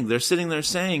whole thing. They're sitting there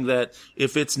saying that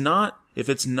if it's not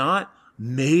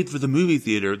made for the movie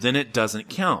theater, then it doesn't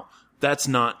count. That's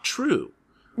not true.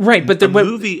 Right, but a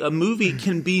movie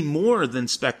can be more than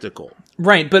spectacle.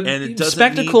 Right, but and it doesn't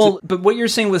spectacle. But what you're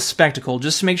saying with spectacle,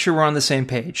 just to make sure we're on the same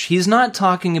page, he's not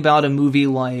talking about a movie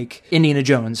like Indiana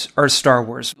Jones or Star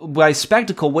Wars. By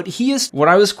spectacle, what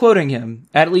I was quoting him,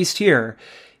 at least here,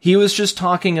 he was just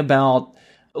talking about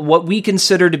what we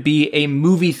consider to be a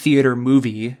movie theater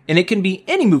movie, and it can be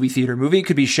any movie theater movie. It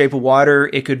could be Shape of Water.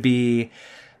 It could be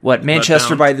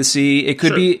Manchester Mudbound. by the Sea. It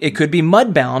could be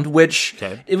Mudbound, which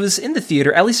it was in the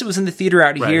theater. At least it was in the theater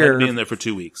out Right, here. it had to be in there for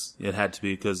 2 weeks. It had to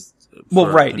be because.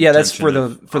 That's for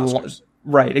the Oscars.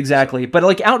 right, exactly. But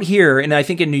like out here, and I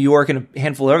think in New York and a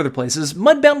handful of other places,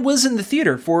 Mudbound was in the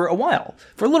theater for a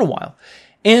little while,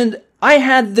 and I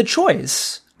had the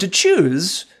choice to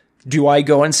choose: do I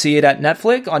go and see it on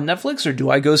Netflix, or do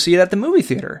I go see it at the movie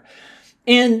theater?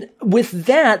 And with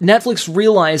that, Netflix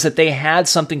realized that they had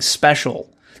something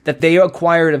special, that they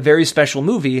acquired a very special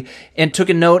movie and took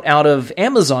a note out of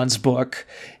Amazon's book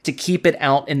to keep it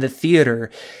out in the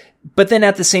theater. But then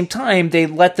at the same time, they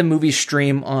let the movie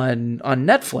stream on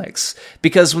Netflix,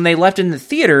 because when they left it in the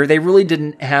theater, they really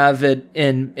didn't have it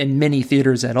in many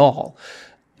theaters at all,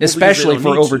 especially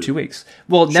for over 2 weeks.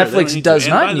 Well, sure, Netflix does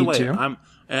not need to.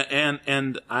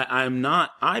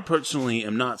 I personally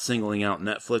am not singling out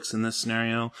Netflix in this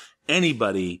scenario.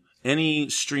 Anybody, any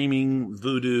streaming,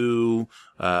 Vudu,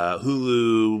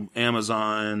 Hulu,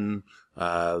 Amazon,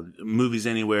 Movies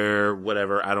Anywhere,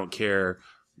 whatever, I don't care.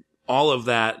 All of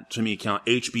that to me count.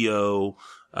 HBO,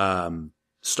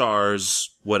 Stars,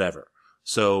 whatever.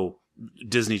 So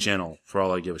Disney Channel, for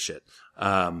all I give a shit.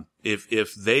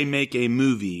 If they make a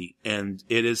movie and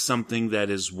it is something that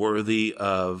is worthy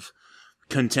of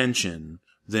contention,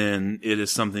 then it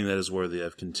is something that is worthy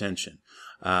of contention.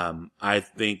 I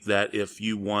think that if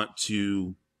you want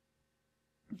to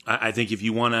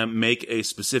make a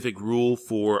specific rule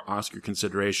for Oscar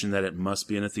consideration that it must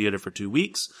be in a theater for 2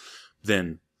 weeks,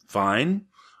 then fine.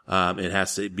 It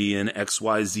has to be in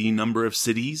XYZ number of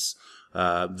cities.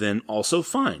 Then also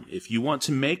fine. If you want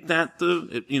to make that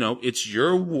it's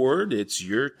your award, it's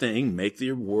your thing. Make the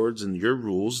awards and your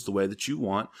rules the way that you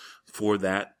want for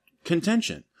that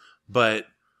contention. But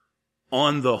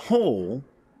on the whole,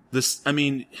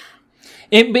 and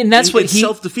that's it's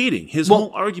self-defeating. His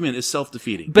whole argument is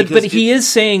self-defeating. But he is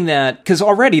saying that because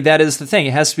already that is the thing.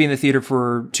 It has to be in the theater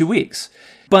for 2 weeks.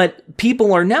 But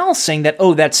people are now saying that,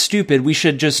 oh, that's stupid. We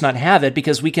should just not have it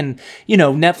because we can,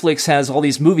 Netflix has all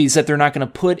these movies that they're not going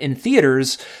to put in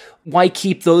theaters. Why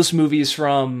keep those movies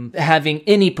from having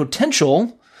any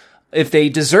potential, if they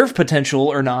deserve potential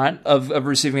or not, of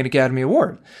receiving an Academy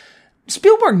Award?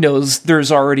 Spielberg knows there's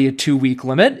already a 2-week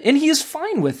limit, and he is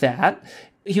fine with that.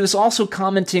 He was also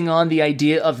commenting on the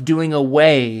idea of doing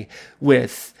away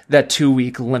with that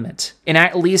 2-week limit and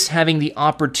at least having the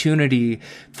opportunity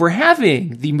for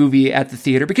having the movie at the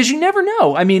theater, because you never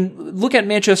know. I mean, look at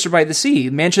Manchester by the Sea.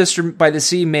 Manchester by the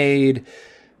Sea made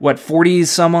 40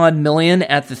 some odd million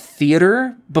at the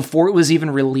theater before it was even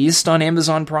released on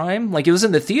Amazon Prime. Like, it was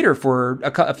in the theater for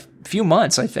a few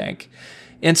months, I think.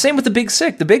 And same with The Big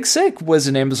Sick. The Big Sick was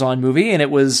an Amazon movie, and it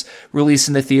was released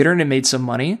in the theater, and it made some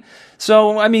money.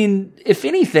 So, I mean, if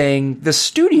anything, the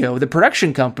studio, the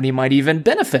production company, might even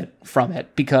benefit from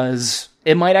it, because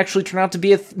it might actually turn out to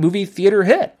be a movie theater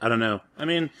hit. I don't know. I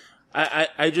mean,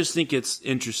 I just think it's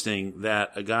interesting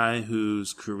that a guy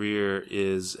whose career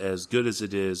is as good as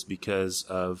it is because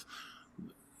of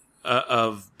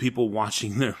people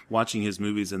watching his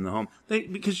movies in the home,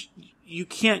 because you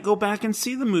can't go back and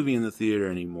see the movie in the theater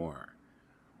anymore.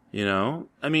 You know,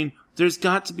 I mean, there's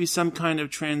got to be some kind of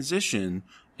transition,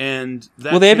 and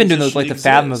that they have been doing those, like the exists.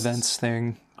 Fathom events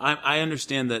thing. I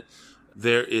understand that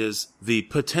there is the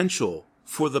potential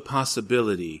for the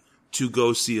possibility to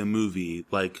go see a movie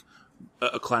like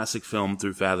a classic film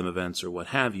through Fathom events or what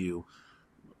have you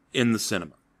in the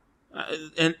cinema.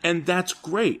 And that's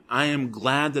great. I am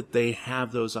glad that they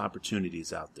have those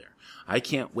opportunities out there. I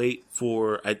can't wait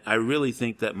I really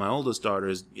think that my oldest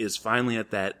daughter is finally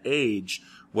at that age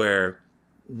where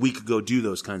we could go do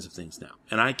those kinds of things now.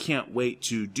 And I can't wait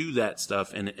to do that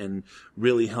stuff and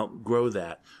really help grow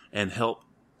that and help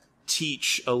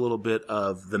teach a little bit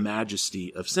of the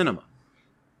majesty of cinema.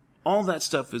 All that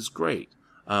stuff is great.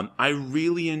 I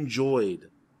really enjoyed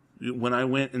when I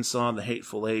went and saw The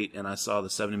Hateful Eight and I saw the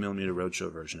 70mm Roadshow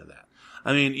version of that.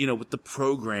 I mean, you know, with the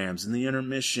programs and the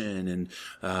intermission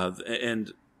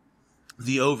and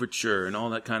the overture and all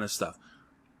that kind of stuff.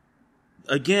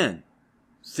 Again,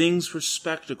 things for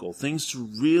spectacle, things to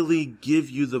really give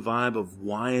you the vibe of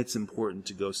why it's important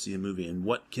to go see a movie and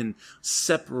what can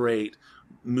separate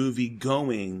movie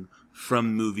going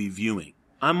from movie viewing.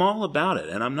 I'm all about it,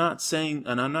 and I'm not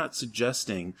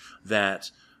suggesting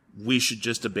that we should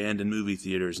just abandon movie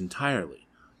theaters entirely.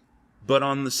 But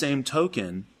on the same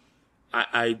token,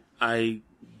 I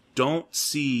don't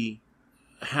see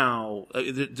how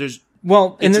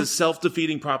it's a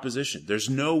self-defeating proposition. There's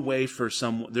no way for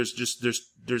someone.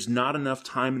 There's not enough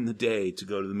time in the day to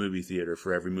go to the movie theater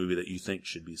for every movie that you think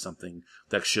should be something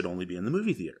that should only be in the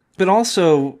movie theater. But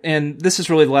also, and this is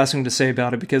really the last thing to say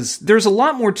about it, because there's a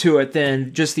lot more to it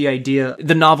than just the idea,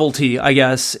 the novelty, I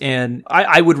guess. And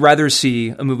I would rather see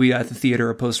a movie at the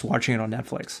theater opposed to watching it on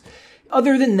Netflix.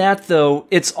 Other than that, though,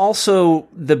 it's also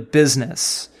the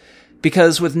business.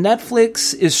 Because with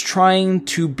Netflix is trying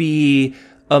to be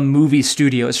a movie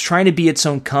studio, it's trying to be its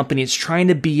own company, it's trying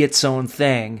to be its own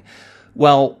thing.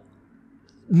 Well,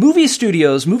 movie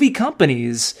studios, movie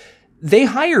companies, they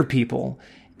hire people.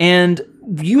 And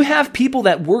you have people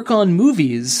that work on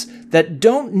movies that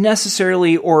don't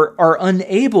necessarily or are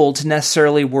unable to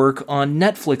necessarily work on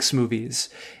Netflix movies.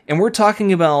 And we're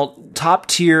talking about top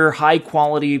tier, high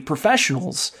quality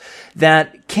professionals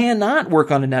that cannot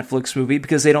work on a Netflix movie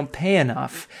because they don't pay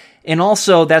enough. And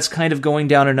also that's kind of going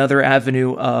down another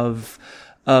avenue of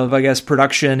I guess,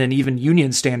 production and even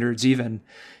union standards even.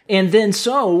 And then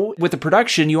so with the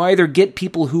production, you either get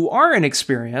people who are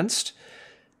inexperienced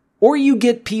or you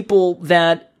get people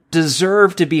that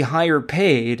deserve to be higher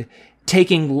paid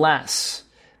taking less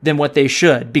than what they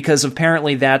should, because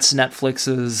apparently that's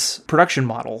Netflix's production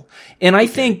model. And I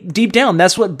think deep down,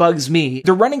 that's what bugs me.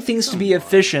 They're running things to be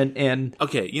efficient and...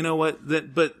 Okay, you know what?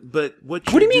 But what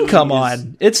do you mean, come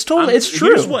on? It's totally, it's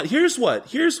true. Here's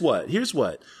what.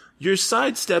 You're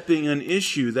sidestepping an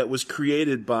issue that was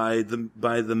created by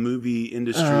the movie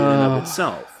industry in and of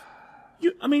itself.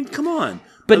 I mean, come on.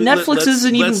 But Netflix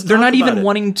isn't even, they're not even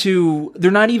wanting to, they're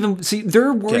not even, see,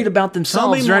 they're worried about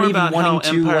themselves. They're not even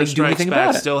wanting to like do anything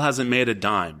about it. Still hasn't made a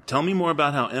dime. Tell me more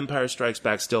about how Empire Strikes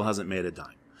Back still hasn't made a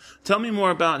dime. Tell me more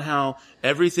about how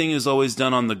everything is always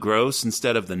done on the gross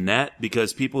instead of the net,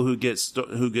 because people who get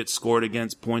scored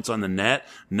against points on the net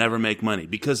never make money,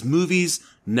 because movies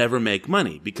never make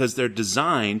money, because they're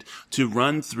designed to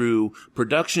run through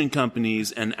production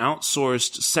companies and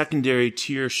outsourced secondary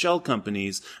tier shell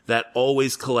companies that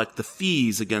always collect the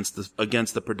fees against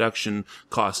the production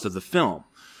cost of the film.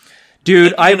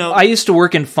 Dude, I used to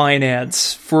work in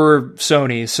finance for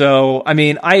Sony, so I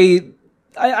mean,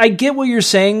 I get what you're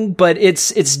saying, but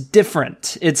it's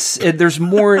different. There's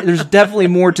definitely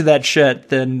more to that shit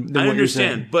than what you're saying.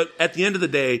 I understand, but at the end of the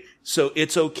day, so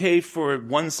it's okay for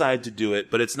one side to do it,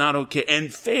 but it's not okay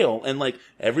and fail. And like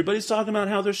everybody's talking about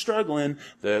how they're struggling,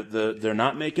 they're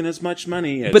not making as much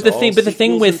money. But the thing with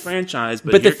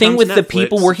the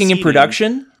people working in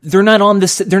production, they're not on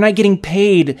this. They're not getting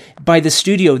paid by the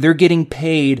studio. They're getting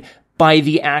paid by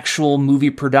the actual movie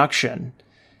production.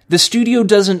 The studio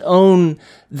doesn't own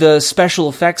the special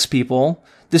effects people.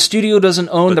 The studio doesn't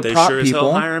own the prop people. But they sure as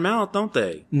hell hire them out, don't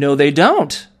they? No, they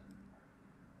don't.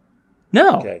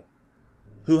 No. Okay.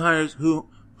 Who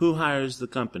hires the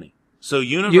company? So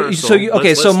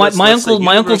Universal. My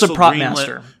uncle's a prop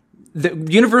master.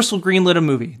 Universal greenlit a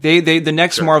movie. The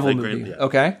next Marvel movie. Yeah.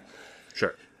 Okay.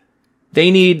 Sure. They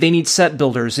need set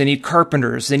builders. They need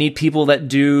carpenters. They need people that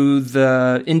do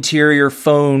the interior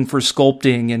phone for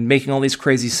sculpting and making all these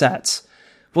crazy sets.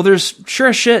 Well, there's sure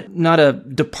as shit not a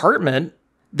department.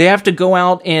 They have to go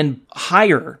out and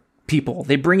hire people.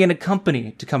 They bring in a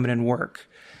company to come in and work.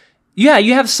 Yeah,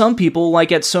 you have some people,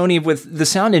 like at Sony with the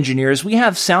sound engineers. We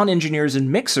have sound engineers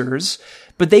and mixers,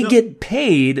 but they get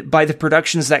paid by the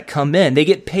productions that come in. They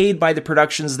get paid by the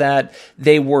productions that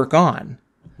they work on.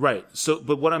 Right. So,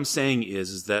 but what I'm saying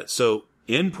is that, so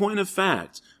in point of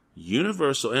fact,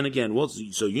 Universal, and again,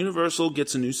 so Universal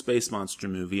gets a new Space Monster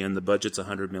movie and the budget's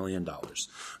 $100 million.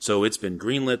 So it's been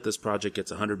greenlit. This project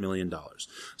gets $100 million.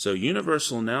 So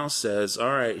Universal now says,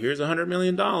 all right, here's $100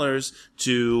 million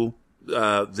to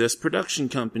this production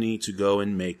company to go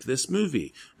and make this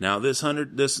movie. Now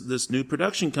this new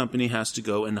production company has to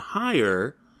go and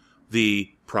hire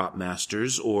the prop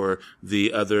masters or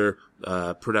the other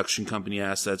production company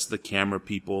assets, the camera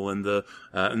people and the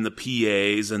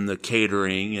PAs and the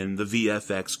catering and the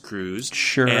VFX crews.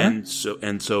 Sure. And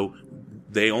so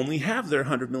they only have their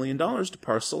 $100 million to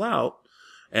parcel out.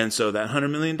 And so that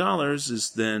 $100 million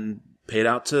is then paid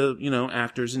out to,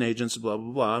 actors and agents, blah,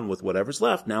 blah, blah. And with whatever's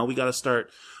left, now we got to start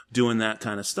doing that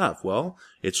kind of stuff. Well,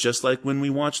 it's just like when we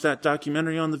watched that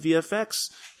documentary on the VFX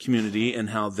community and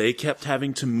how they kept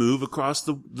having to move across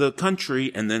the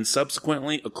country and then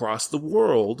subsequently across the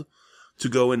world to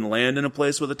go and land in a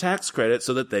place with a tax credit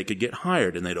so that they could get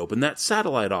hired. And they'd open that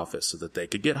satellite office so that they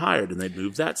could get hired, and they'd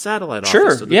move that satellite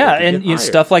office so that they could get hired.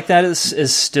 Stuff like that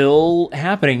is still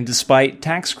happening despite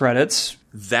tax credits.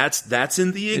 That's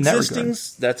in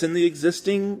the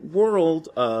existing world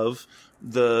of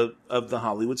the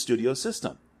Hollywood studio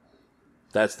system.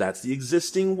 That's the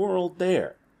existing world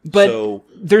there. But so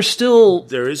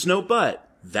there is no but.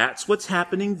 That's what's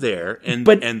happening there, and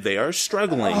they are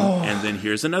struggling. Oh. And then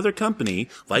here's another company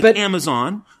like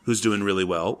Amazon who's doing really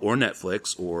well, or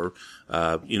Netflix, or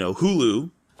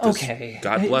Hulu. Okay,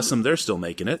 God bless them, they're still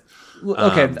making it.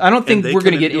 Okay, I don't think we're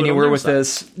going to get anywhere with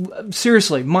this.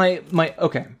 Seriously, my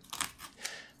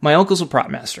uncle's a prop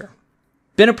master.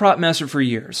 Been a prop master for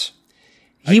years.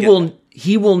 He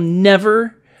will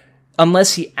never,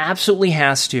 unless he absolutely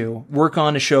has to, work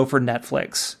on a show for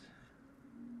Netflix.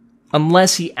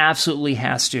 Unless he absolutely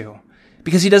has to.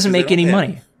 Because he doesn't make any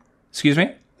money. Excuse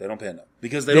me? They don't pay enough.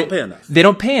 Because they don't pay enough. They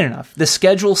don't pay enough. The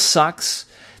schedule sucks.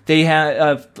 They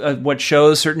have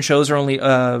certain shows are only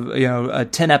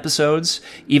 10 episodes.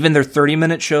 Even their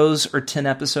 30-minute shows are 10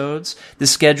 episodes. The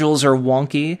schedules are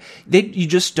wonky. You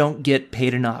just don't get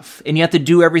paid enough, and you have to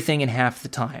do everything in half the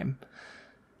time.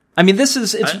 I mean,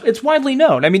 it's widely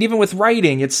known. I mean, even with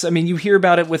writing, you hear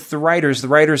about it with the writers. The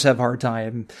writers have hard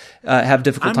time, have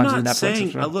difficult times with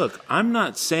Netflix. Look, I'm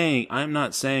not saying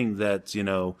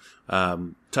that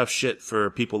tough shit for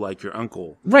people like your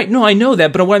uncle. Right. No, I know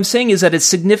that. But what I'm saying is that it's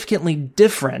significantly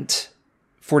different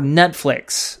for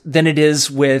Netflix than it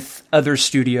is with other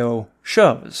studio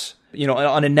shows,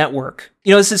 on a network.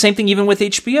 It's the same thing even with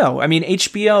HBO. I mean,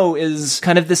 HBO is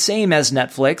kind of the same as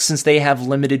Netflix since they have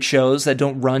limited shows that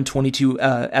don't run 22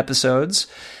 episodes.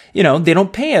 They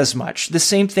don't pay as much. The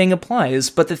same thing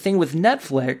applies. But the thing with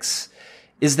Netflix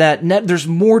is that there's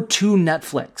more to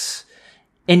Netflix.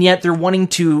 And yet they're wanting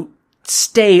to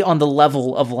stay on the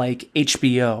level of like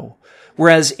HBO.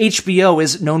 Whereas HBO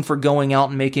is known for going out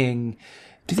and making...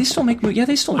 Do they still make movies? Yeah,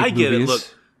 they still make movies. I get it, look.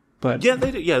 But yeah, they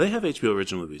do. Yeah, they have HBO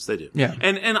original movies. They do. Yeah.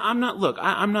 And I'm not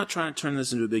trying to turn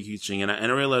this into a big huge thing. And I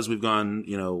realize we've gone,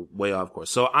 way off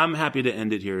course. So I'm happy to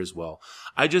end it here as well.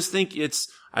 I just think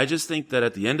that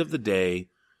at the end of the day,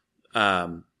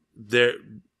 there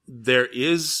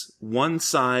is one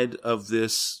side of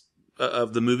this,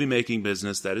 of the movie making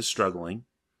business that is struggling.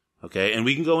 Okay. And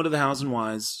we can go into the hows and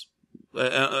whys,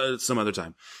 some other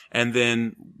time. And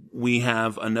then we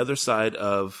have another side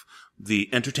of the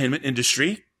entertainment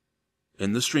industry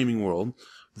in the streaming world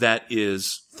that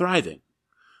is thriving.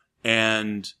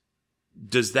 And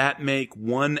does that make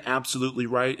one absolutely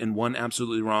right and one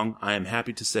absolutely wrong? I am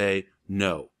happy to say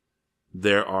no.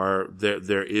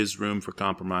 There is room for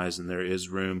compromise, and there is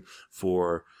room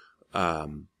for,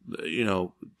 to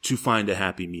find a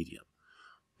happy medium.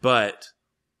 But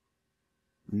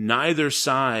neither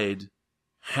side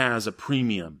has a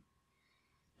premium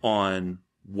on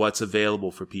what's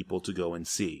available for people to go and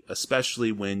see,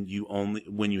 especially when you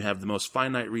have the most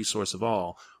finite resource of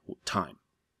all, time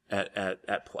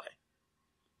at play.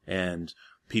 And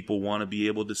people want to be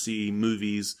able to see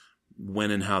movies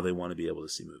when and how they want to be able to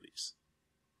see movies.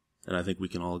 And I think we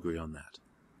can all agree on that.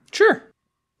 Sure.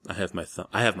 I have my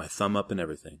thumb up and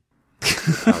everything. We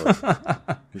can all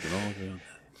agree on that.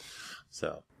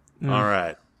 So, all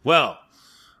right. Well,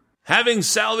 having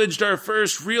salvaged our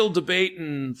first real debate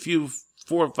in 4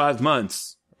 or 5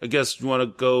 months I guess you want to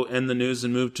go end the news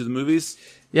and move to the movies?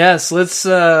 Yes, let's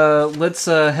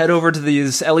head over to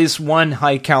these at least one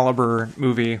high caliber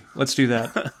movie. Let's do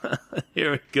that.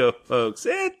 Here we go, folks.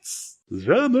 It's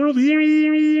the movies.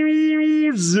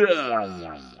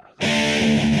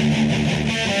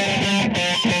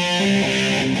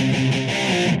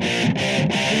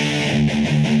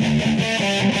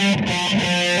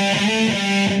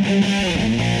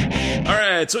 All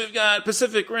right, so we've got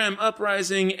Pacific Rim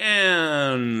Uprising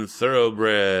and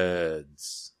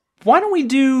Thoroughbreds. Why don't we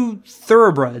do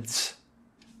Thoroughbreds?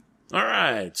 All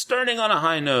right, starting on a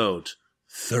high note,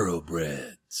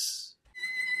 Thoroughbreds.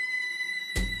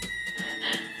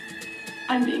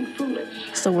 I'm being foolish.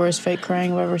 It's the worst fake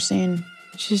crying I've ever seen.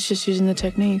 She's just using the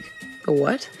technique. A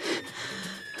what?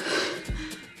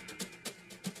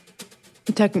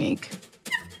 The technique.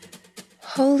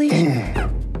 Holy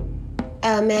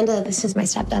Amanda, this is my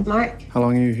stepdad, Mark. How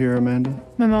long are you here, Amanda?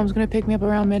 My mom's gonna pick me up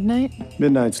around midnight.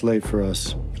 Midnight's late for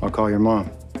us. I'll call your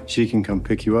mom. She can come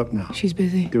pick you up now. She's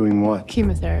busy. Doing what?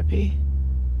 Chemotherapy.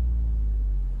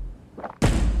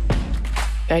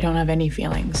 I don't have any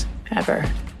feelings, ever.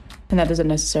 And that doesn't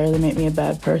necessarily make me a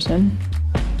bad person.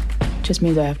 It just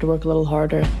means I have to work a little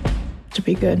harder to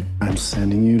be good. I'm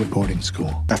sending you to boarding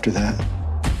school. After that,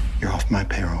 you're off my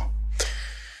payroll.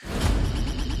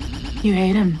 You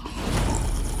hate him.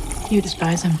 You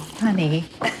despise him. honey,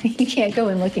 you can't go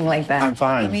in looking like that. I'm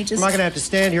fine. Let me just... I'm not gonna have to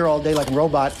stand here all day like a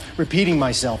robot repeating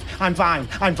myself. I'm fine.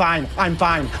 I'm fine. I'm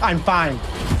fine. I'm fine.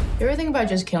 You ever think about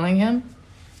just killing him?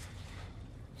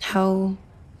 How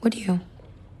would you?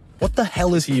 What the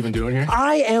hell is he even doing here?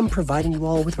 I am providing you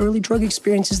all with early drug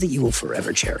experiences that you will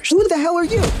forever cherish. Who the hell are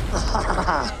you?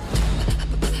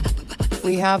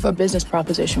 We have a business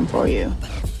proposition for you.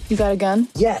 You got a gun?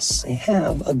 Yes, I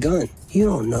have a gun. You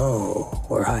don't know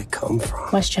where I come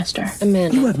from. Westchester.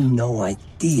 Amanda. You have no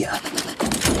idea.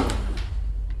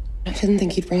 I didn't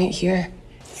think you'd bring it here.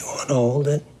 You want to hold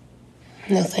it?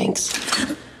 No,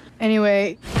 thanks.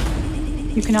 Anyway,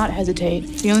 you cannot hesitate.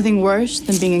 The only thing worse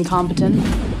than being incompetent,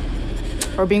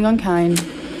 or being unkind,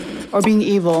 or being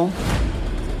evil,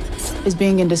 is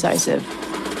being indecisive.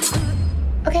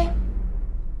 Okay.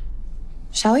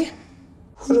 Shall we?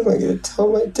 What am I going to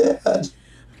tell my dad?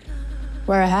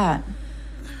 Wear a hat.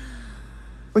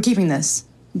 We're keeping this,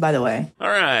 by the way. All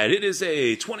right, it is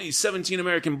a 2017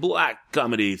 American black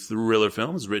comedy thriller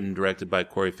film. It's written and directed by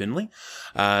Corey Finley.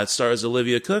 It stars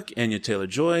Olivia Cooke, Anya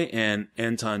Taylor-Joy, and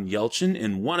Anton Yelchin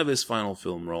in one of his final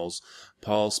film roles,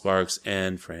 Paul Sparks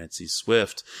and Francie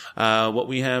Swift. What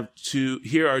we have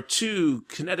here are two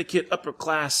Connecticut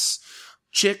upper-class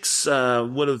chicks,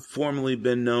 would have formerly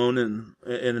been known in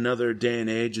another day and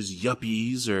age as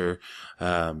yuppies or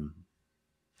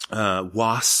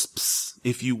wasps,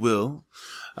 if you will.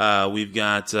 We've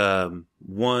got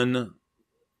one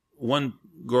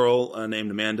girl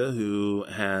named Amanda who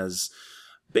has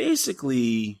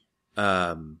basically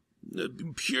pure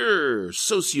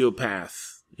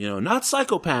sociopath, not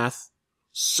psychopath,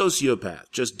 sociopath.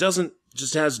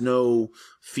 Just has no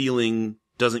feeling,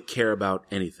 doesn't care about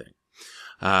anything.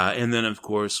 And then, of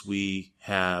course, we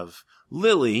have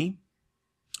Lily.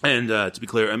 And to be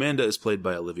clear, Amanda is played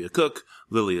by Olivia Cooke.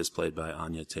 Lily is played by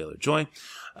Anya Taylor-Joy.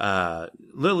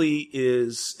 Lily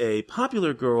is a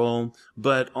popular girl,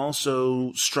 but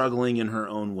also struggling in her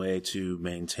own way to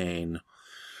maintain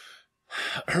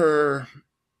her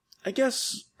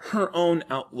own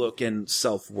outlook and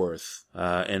self-worth,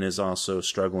 and is also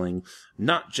struggling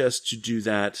not just to do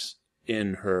that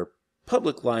in her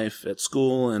public life at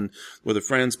school and with her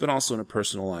friends, but also in her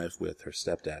personal life with her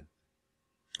stepdad,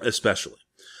 especially.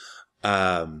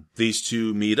 These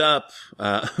two meet up,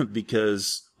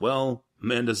 because, well,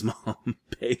 Amanda's mom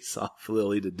pays off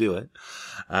Lily to do it.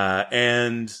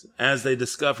 And as they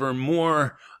discover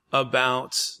more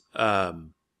about,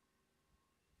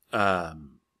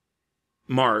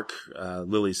 Mark,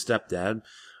 Lily's stepdad,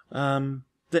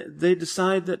 they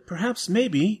decide that perhaps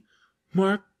maybe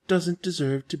Mark doesn't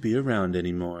deserve to be around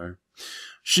anymore.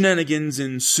 Shenanigans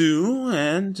ensue,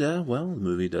 and, well, the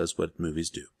movie does what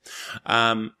movies do.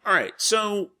 All right,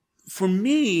 so for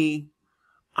me,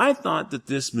 I thought that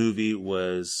this movie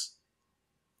was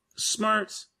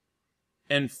smart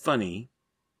and funny,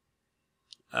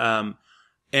 and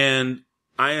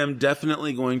I am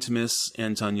definitely going to miss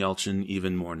Anton Yelchin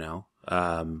even more now.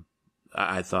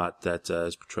 I thought that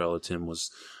his portrayal of Tim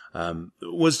was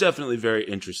definitely very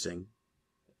interesting,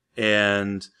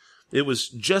 and it was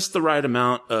just the right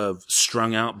amount of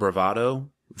strung out bravado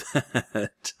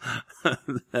that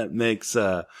makes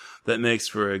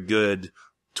for a good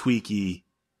tweaky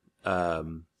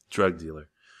drug dealer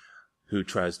who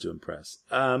tries to impress.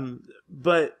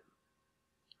 But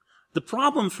The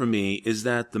problem for me is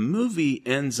that the movie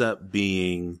ends up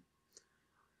being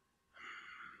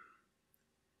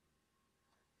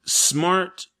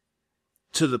smart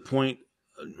to the point,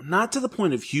 not to the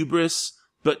point of hubris,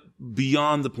 but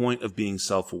beyond the point of being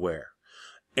self-aware.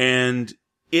 And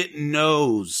it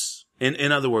knows,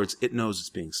 in other words, it knows it's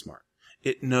being smart.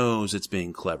 It knows it's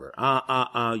being clever.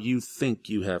 You think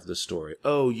you have the story.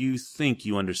 Oh, you think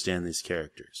you understand these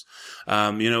characters.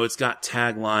 It's got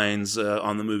taglines,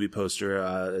 on the movie poster,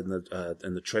 in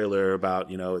the trailer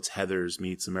about, it's Heathers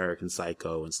meets American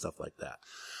Psycho and stuff like that.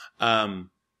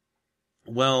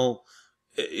 Well,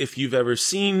 if you've ever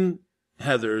seen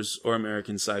Heathers or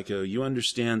American Psycho, you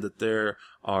understand that there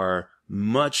are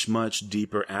much, much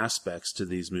deeper aspects to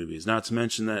these movies. Not to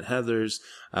mention that Heathers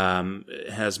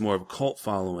has more of a cult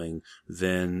following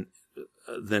than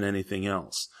anything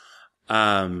else.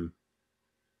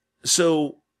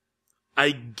 So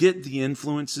I get the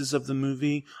influences of the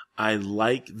movie. I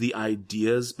like the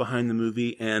ideas behind the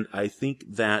movie, and I think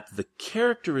that the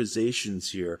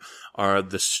characterizations here are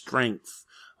the strength,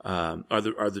 are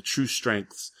the true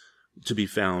strengths to be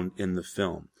found in the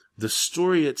film. The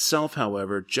story itself,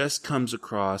 however, just comes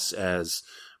across as,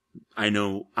 I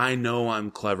know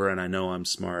I'm clever and I know I'm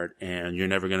smart, and you're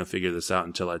never going to figure this out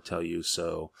until I tell you,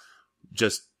 so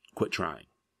just quit trying.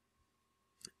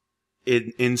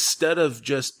 Instead of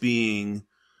just being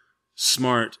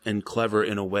smart and clever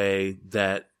in a way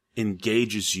that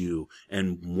engages you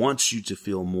and wants you to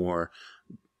feel more,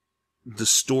 the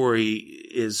story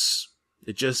is,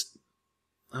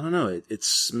 I don't know, it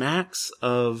smacks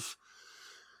of,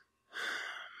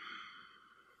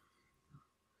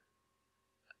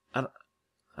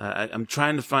 I'm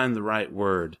trying to find the right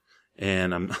word,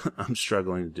 and I'm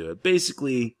struggling to do it.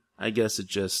 Basically, I guess it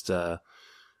just,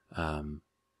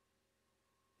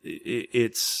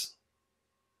 it's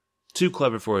too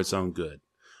clever for its own good.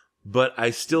 But I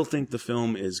still think the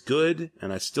film is good,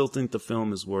 and I still think the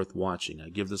film is worth watching. I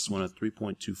give this one a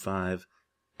 3.25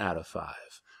 out of 5.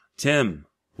 Tim,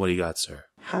 what do you got, sir?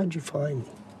 How'd you find me?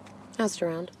 Asked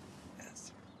around.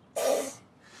 Yes.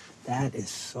 That is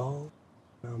so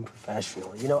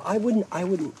unprofessional. I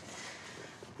wouldn't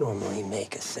normally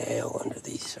make a sale under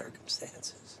these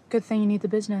circumstances. Good thing you need the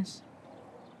business.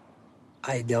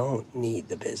 I don't need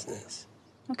the business.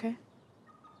 Okay.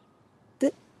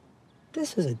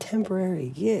 This is a temporary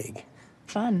gig.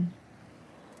 Fun.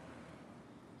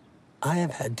 I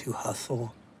have had to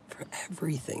hustle for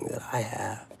everything that I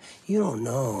have. You don't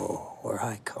know where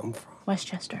I come from.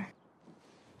 Westchester.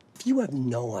 If you have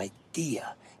no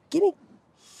idea, give me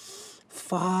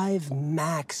 5,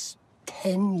 max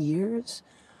 10 years,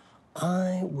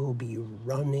 I will be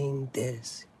running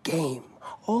this game.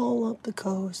 All up the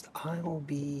coast, I will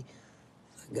be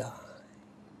the guy.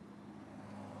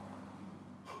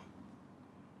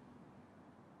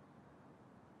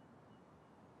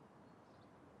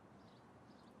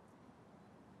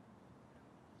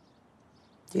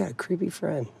 You got a creepy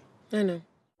friend. I know.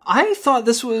 I thought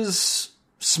this was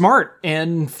smart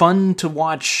and fun to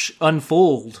watch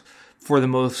unfold for the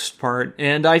most part,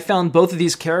 and I found both of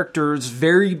these characters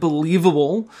very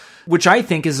believable, which I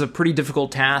think is a pretty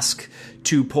difficult task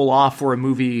to pull off for a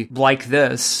movie like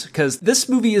this, because this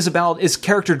movie is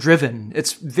character driven.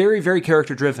 It's very, very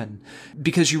character driven,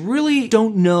 because you really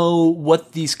don't know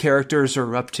what these characters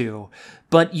are up to,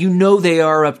 but you know they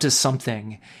are up to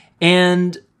something.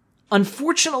 And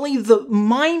unfortunately,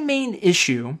 my main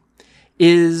issue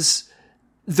is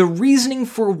the reasoning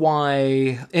for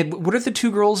why. What are the two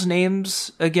girls'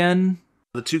 names again?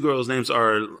 The two girls' names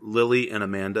are Lily and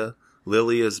Amanda.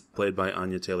 Lily is played by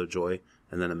Anya Taylor-Joy,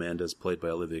 and then Amanda is played by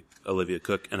Olivia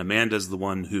Cook. And Amanda is the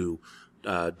one who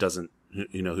doesn't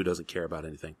care about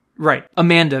anything. Right,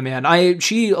 Amanda, man.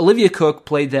 Olivia Cook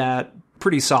played that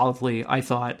pretty solidly, I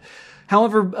thought.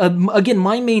 However, again,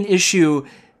 my main issue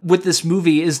with this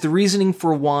movie is the reasoning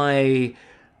for why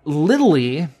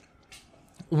Lily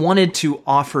wanted to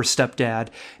off her stepdad,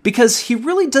 because he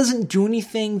really doesn't do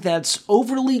anything that's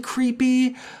overly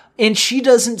creepy, and she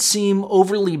doesn't seem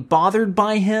overly bothered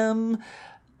by him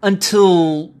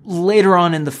until later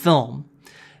on in the film.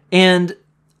 And,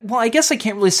 well, I guess I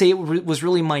can't really say it was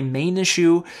really my main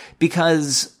issue,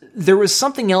 because there was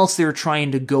something else they were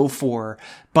trying to go for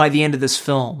by the end of this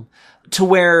film, to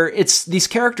where these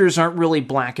characters aren't really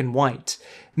black and white.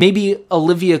 Maybe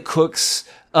Olivia Cook's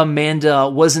Amanda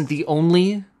wasn't the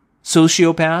only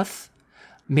sociopath.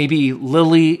 Maybe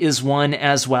Lily is one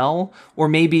as well. Or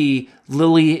maybe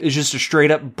Lily is just a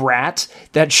straight up brat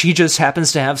that she just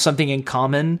happens to have something in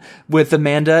common with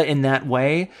Amanda in that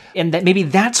way. And that maybe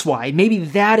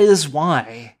that is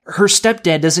why her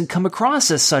stepdad doesn't come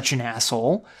across as such an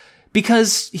asshole,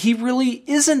 because he really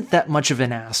isn't that much of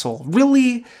an asshole.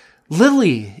 Really,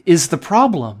 Lily is the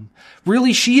problem.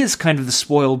 Really, she is kind of the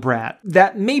spoiled brat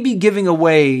that may be giving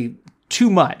away too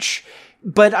much.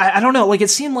 But I don't know, like,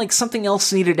 it seemed like something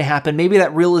else needed to happen. Maybe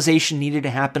that realization needed to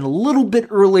happen a little bit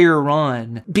earlier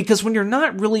on. Because when you're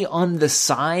not really on the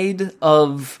side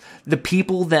of the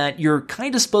people that you're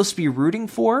kind of supposed to be rooting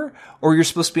for, or you're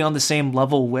supposed to be on the same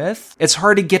level with, it's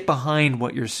hard to get behind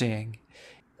what you're seeing.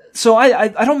 So I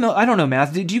don't know,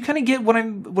 Matt. Do you kind of get what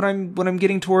I'm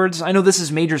getting towards? I know this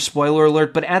is major spoiler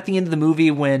alert, but at the end of the movie,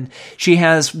 when she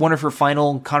has one of her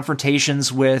final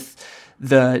confrontations with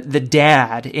the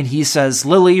dad, and he says,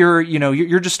 Lily,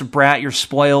 you're just a brat, you're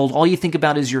spoiled, all you think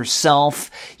about is yourself,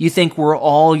 you think we're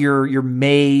all your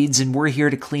maids and we're here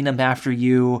to clean up after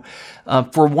you.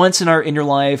 For once in your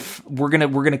life, we're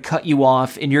gonna cut you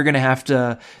off and you're gonna have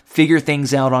to figure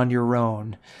things out on your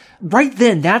own. Right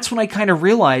then, that's when I kind of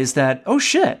realized that, oh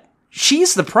shit,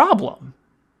 she's the problem.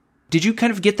 Did you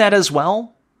kind of get that as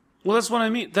well? Well, that's what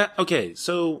I mean. Okay,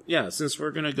 so yeah, since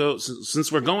we're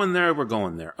going there, we're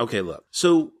going there. Okay, look.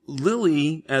 So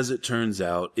Lily, as it turns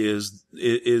out, is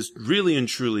really and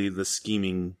truly the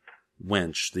scheming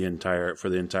wench for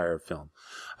the entire film.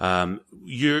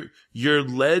 You're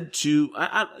led to,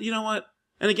 you know what?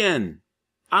 And again,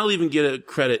 I'll even get a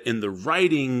credit in the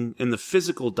writing, in the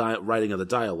physical writing of the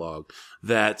dialogue,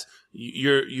 that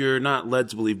you're not led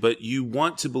to believe, but you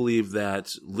want to believe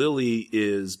that Lily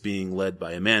is being led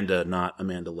by Amanda, not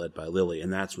Amanda led by Lily,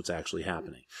 and that's what's actually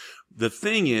happening. The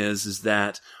thing is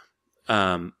that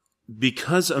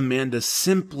because Amanda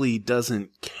simply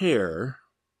doesn't care,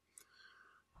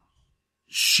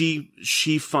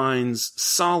 she finds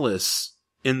solace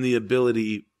in the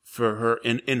ability for her,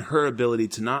 in her ability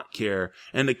to not care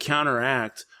and to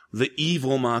counteract the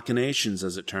evil machinations,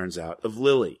 as it turns out, of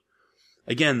Lily.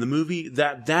 Again, the movie,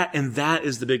 that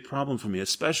is the big problem for me,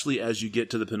 especially as you get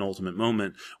to the penultimate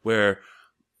moment where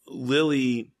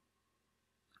Lily,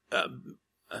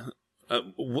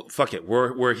 fuck it,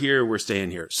 we're here, we're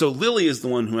staying here. So Lily is the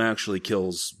one who actually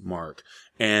kills Mark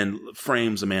and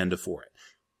frames Amanda for it.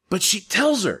 But she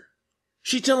tells her,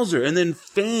 and then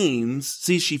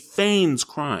she feigns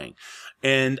crying.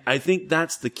 And I think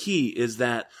that's the key, is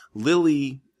that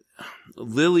Lily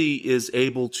is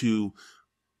able to,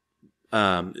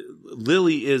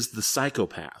 Lily is the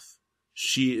psychopath.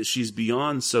 She's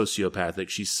beyond sociopathic.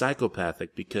 She's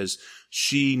psychopathic because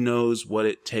she knows what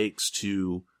it takes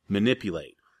to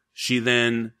manipulate. She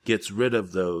then gets rid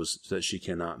of those that she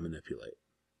cannot manipulate.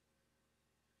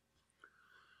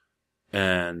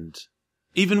 And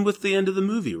even with the end of the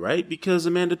movie, right? Because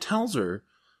Amanda tells her,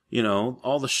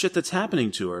 all the shit that's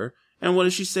happening to her. And what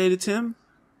does she say to Tim?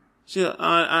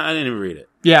 I didn't even read it.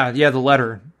 Yeah, the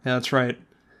letter. Yeah, that's right.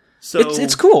 So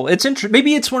it's cool. It's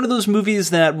maybe it's one of those movies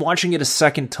that watching it a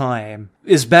second time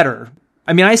is better.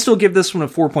 I mean, I still give this one a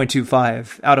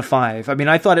 4.25 out of 5. I mean,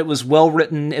 I thought it was well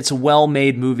written. It's a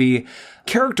well-made movie.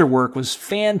 Character work was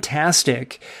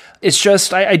fantastic. It's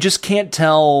just, I just can't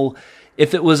tell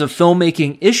if it was a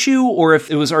filmmaking issue or if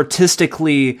it was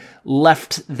artistically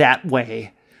left that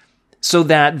way so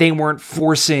that they weren't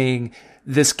forcing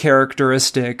this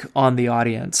characteristic on the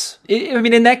audience. I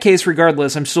mean, in that case,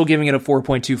 regardless, I'm still giving it a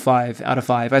 4.25 out of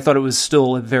 5. I thought it was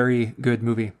still a very good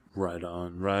movie. Right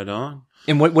on.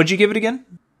 And what'd you give it again?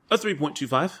 A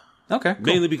 3.25. Okay, cool.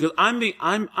 Mainly because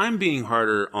I'm being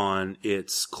harder on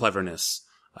its cleverness.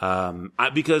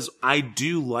 Because I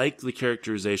do like the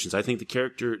characterizations. I think the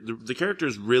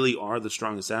characters really are the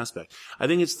strongest aspect. I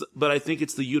think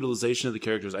it's the utilization of the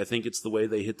characters. I think it's the way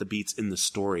they hit the beats in the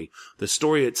story. The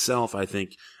story itself, I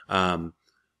think,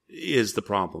 is the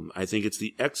problem. I think it's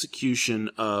the execution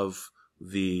of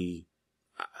the,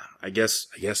 I guess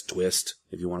twist,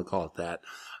 if you want to call it that.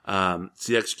 It's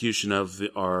the execution of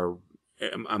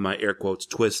my air quotes,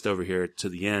 twist over here to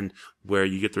the end, where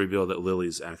you get the reveal that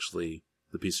Lily's actually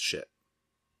the piece of shit.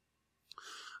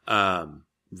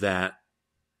 That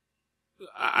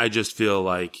I just feel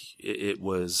like it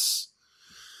was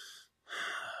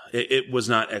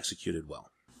not executed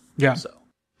well. Yeah. So,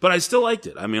 but I still liked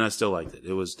it.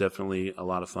 It was definitely a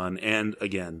lot of fun. And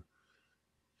again,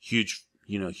 huge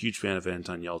fan of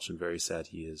Anton Yelchin. Very sad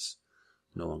he is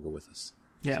no longer with us.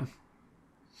 Yeah.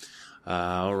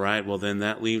 All right. Well, then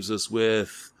that leaves us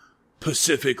with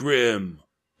Pacific Rim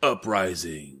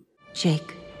Uprising.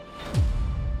 Jake,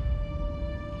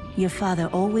 your father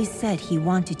always said he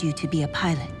wanted you to be a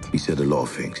pilot. He said a lot of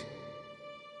things.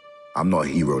 I'm not a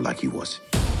hero like he was.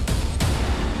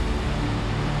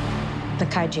 The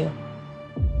kaiju,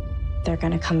 they're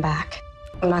gonna come back.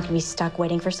 I'm not gonna be stuck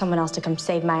waiting for someone else to come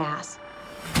save my ass.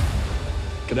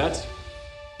 Cadets,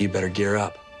 you better gear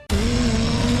up.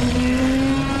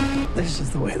 This is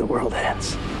the way the world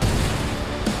ends.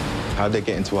 How'd they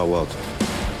get into our world?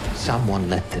 Someone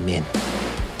let them in.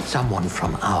 Someone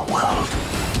from our world.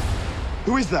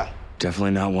 Who is that?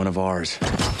 Definitely not one of ours.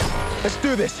 Let's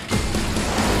do this.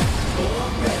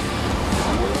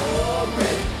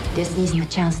 This is your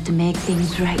chance to make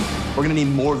things right. We're gonna need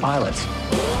more pilots.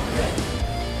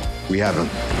 We have them.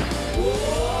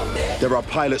 There are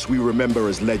pilots we remember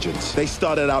as legends. They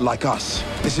started out like us.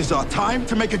 This is our time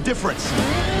to make a difference.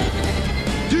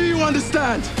 Do you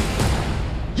understand?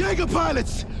 Jaeger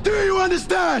pilots, do you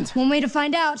understand? One way to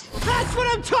find out. That's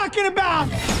what I'm talking about!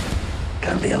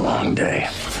 Gonna be a long day.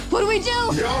 What do we do?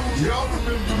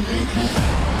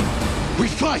 We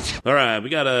fight! All right, we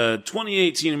got a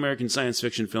 2018 American science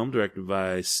fiction film directed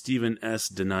by Stephen S.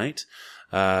 DeKnight.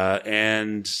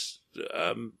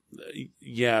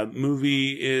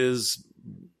 Movie is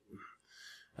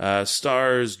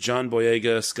stars John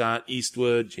Boyega, Scott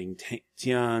Eastwood, Jing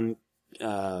Tian,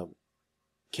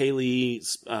 Kaylee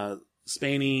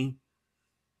Spaney,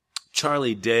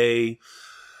 Charlie Day.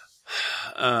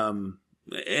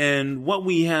 And what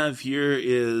we have here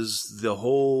is the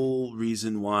whole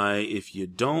reason why if you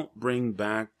don't bring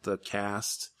back the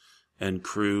cast and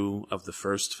crew of the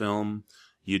first film,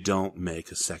 you don't make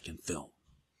a second film.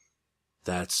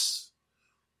 That's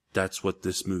what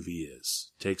this movie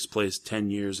is. It takes place 10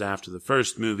 years after the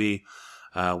first movie.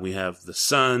 We have the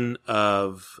son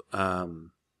of, oh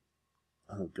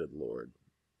good Lord.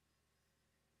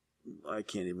 I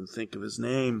can't even think of his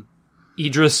name.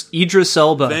 Idris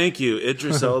Elba. Thank you,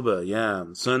 Idris Elba. Yeah,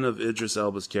 son of Idris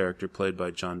Elba's character, played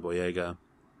by John Boyega.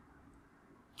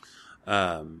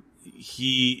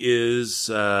 He is,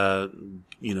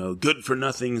 good for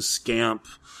nothing scamp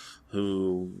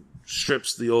who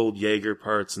strips the old Jaeger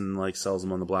parts and sells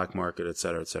them on the black market, et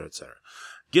cetera, et cetera, et cetera.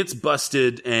 Gets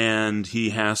busted, and he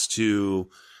has to.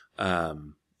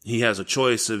 He has a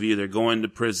choice of either going to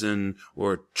prison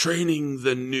or training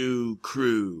the new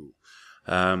crew.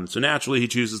 So naturally he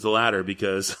chooses the latter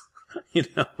because,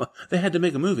 they had to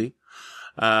make a movie.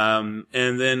 And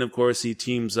then, of course, he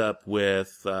teams up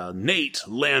with Nate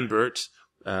Lambert,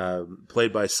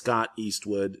 played by Scott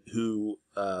Eastwood, who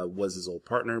was his old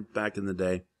partner back in the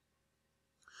day.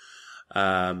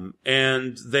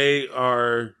 And they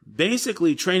are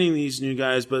basically training these new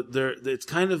guys, but it's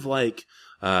kind of like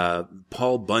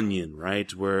Paul Bunyan,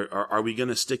 right? Where are we going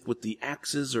to stick with the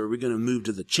axes or are we going to move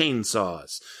to the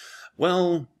chainsaws?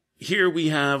 Well, here we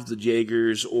have the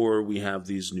Jaegers, or we have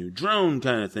these new drone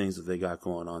kind of things that they got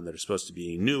going on that are supposed to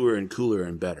be newer and cooler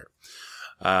and better.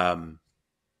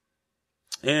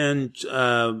 It's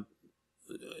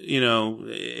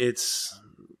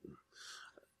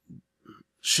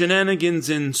shenanigans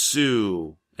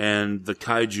ensue and the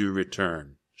kaiju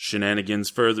return. Shenanigans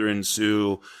further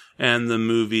ensue and the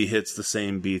movie hits the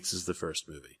same beats as the first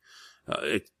movie.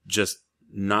 It just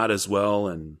not as well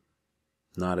and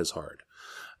not as hard.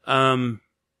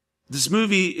 This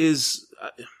movie is,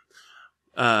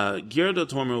 Guillermo del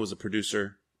Toro was a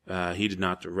producer. He did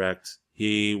not direct.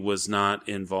 He was not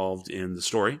involved in the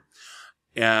story.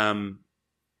 Charlie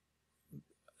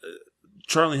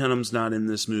Hunnam's not in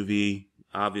this movie.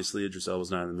 Obviously, Idris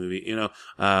Elba's not in the movie.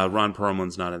 Ron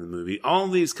Perlman's not in the movie. All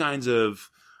these kinds of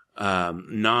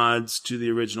nods to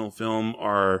the original film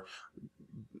are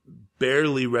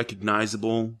barely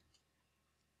recognizable.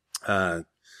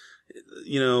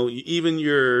 Even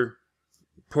your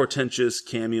portentous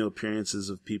cameo appearances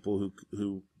of people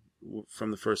who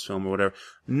from the first film or whatever,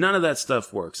 none of that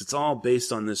stuff works. It's all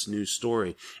based on this new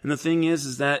story. And the thing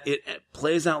is that it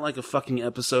plays out like a fucking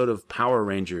episode of Power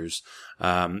Rangers,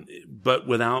 but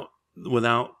without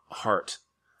heart.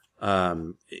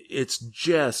 It's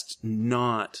just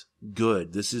not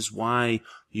good. This is why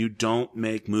you don't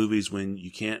make movies when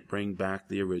you can't bring back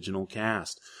the original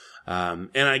cast. And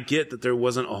I get that there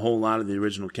wasn't a whole lot of the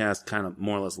original cast kind of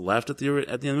more or less left at the end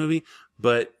of the movie,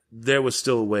 but there was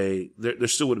still a way, there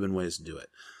still would have been ways to do it.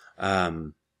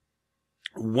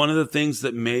 One of the things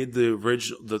that made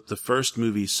the first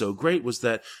movie so great was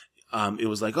that, it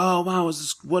was like, oh wow,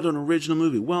 what an original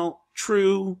movie. Well,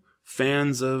 true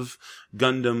fans of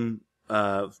Gundam,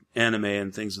 anime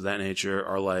and things of that nature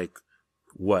are like,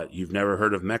 what, you've never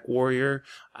heard of Mech Warrior?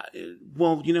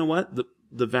 Well, you know what?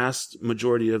 The vast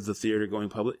majority of the theater going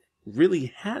public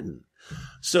really hadn't.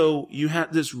 So you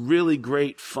had this really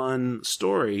great, fun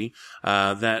story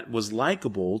that was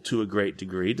likable to a great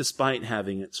degree, despite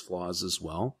having its flaws as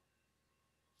well.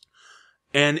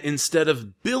 And instead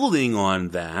of building on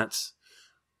that,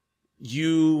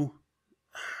 you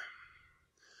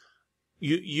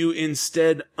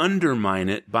instead undermine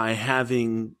it by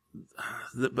having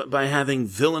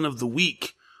villain of the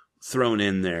week thrown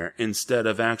in there instead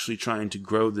of actually trying to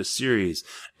grow the series.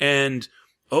 And,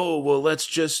 oh, well, let's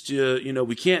just,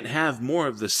 we can't have more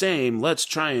of the same. Let's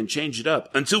try and change it up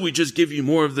until we just give you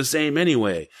more of the same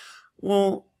anyway.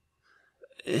 Well,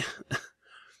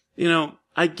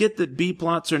 I get that B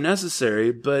plots are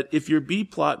necessary, but if your B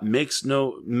plot makes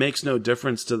no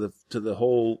difference to the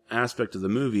whole aspect of the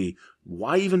movie,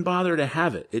 why even bother to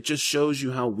have it? It just shows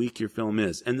you how weak your film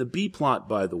is. And the B plot,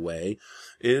 by the way,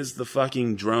 is the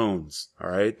fucking drones. All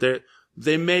right,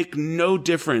 they make no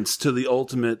difference to the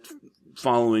ultimate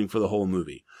following for the whole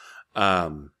movie.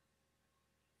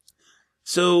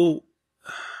 So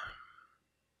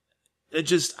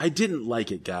I didn't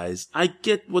like it, guys. I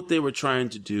get what they were trying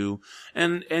to do.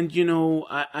 And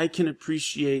I can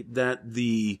appreciate that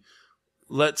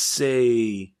let's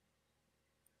say,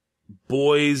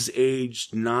 boys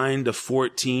aged 9 to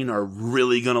 14 are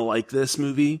really gonna like this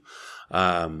movie.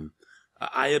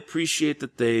 I appreciate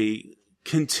that they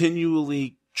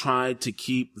continually tried to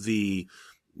keep the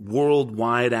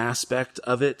worldwide aspect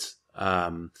of it.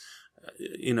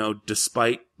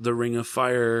 Despite the Ring of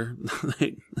Fire,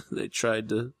 they tried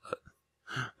to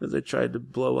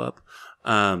blow up.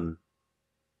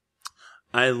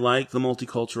 I like the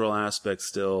multicultural aspect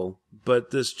still,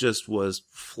 but this just was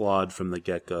flawed from the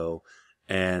get-go,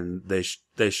 and they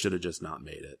should have just not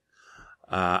made it.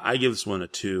 I give this one a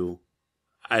 2.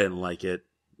 I didn't like it.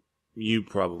 You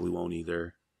probably won't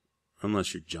either,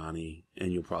 unless you're Johnny,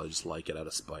 and you'll probably just like it out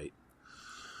of spite.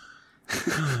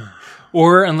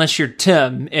 Or unless you're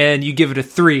Tim and you give it a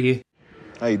 3.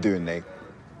 How you doing, Nate?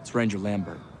 It's Ranger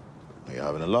Lambert. Are you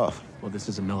having a laugh? Well, this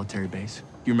is a military base.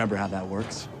 You remember how that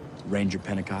works? Ranger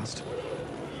Pentecost.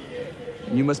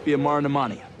 And you must be a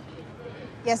Maranamani.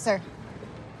 Yes, sir.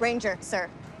 Ranger, sir.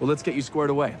 Well, let's get you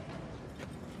squared away.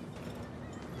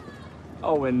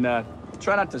 Oh, and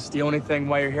try not to steal anything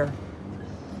while you're here.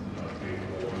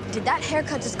 Did that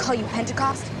haircut just call you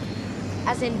Pentecost?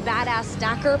 As in badass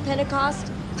stacker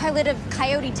Pentecost? Pilot of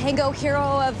Coyote Tango, hero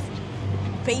of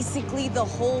basically the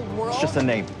whole world? It's just a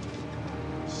name.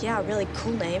 Yeah, really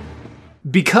cool name.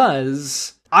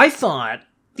 Because I thought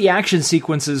the action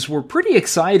sequences were pretty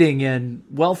exciting and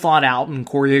well thought out and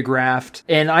choreographed.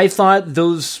 And I thought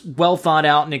those well thought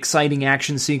out and exciting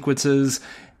action sequences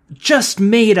just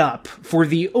made up for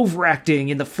the overacting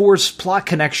and the forced plot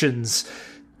connections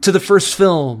to the first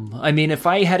film. I mean, if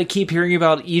I had to keep hearing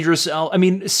about Idris Elba, I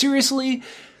mean, seriously,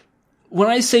 when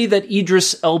I say that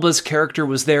Idris Elba's character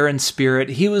was there in spirit,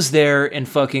 he was there in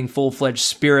fucking full-fledged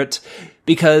spirit,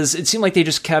 because it seemed like they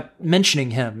just kept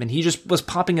mentioning him, and he just was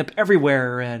popping up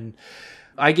everywhere. And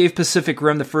I gave Pacific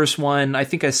Rim, the first one, I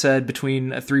think I said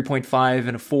between a 3.5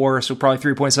 and a 4, so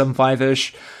probably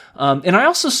 3.75-ish. And I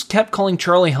also kept calling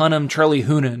Charlie Hunnam Charlie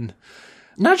Hunnam.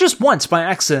 Not just once by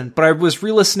accident, but I was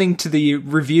re-listening to the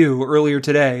review earlier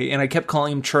today, and I kept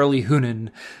calling him Charlie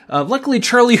Hunnam. Luckily,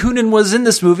 Charlie Hunnam was in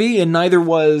this movie, and neither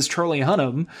was Charlie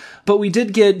Hunnam. But we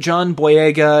did get John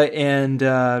Boyega and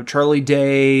Charlie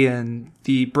Day and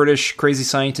the British crazy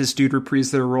scientist dude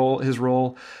reprise his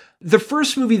role. The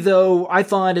first movie, though, I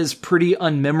thought is pretty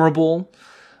unmemorable.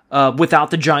 Without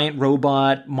the giant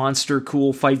robot, monster,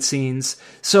 cool fight scenes.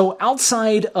 So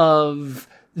outside of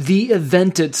the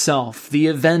event itself, the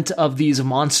event of these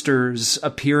monsters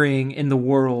appearing in the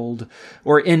world,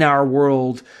 or in our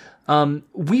world,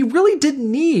 we really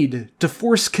didn't need to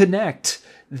force connect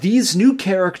these new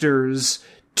characters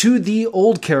to the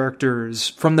old characters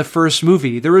from the first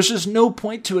movie. There was just no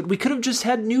point to it. We could have just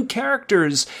had new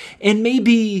characters and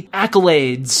maybe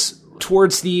accolades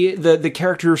towards the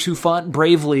characters who fought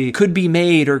bravely could be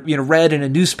made, or read in a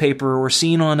newspaper or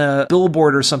seen on a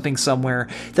billboard or something somewhere,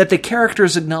 that the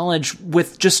characters acknowledge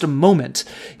with just a moment.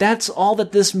 That's all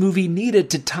that this movie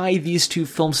needed to tie these two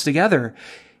films together.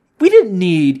 We didn't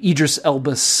need Idris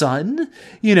Elba's son,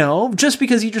 just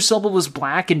because Idris Elba was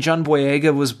black and John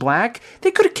Boyega was black. They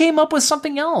could have came up with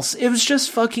something else. It was just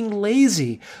fucking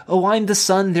lazy. Oh, I'm the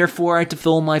son, therefore I have to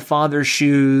fill my father's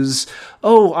shoes.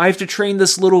 Oh, I have to train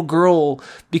this little girl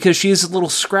because she's a little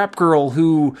scrap girl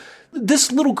who...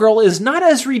 This little girl is not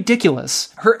as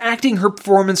ridiculous. Her acting, her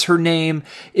performance, her name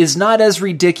is not as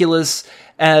ridiculous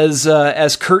as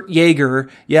Kurt Yeager.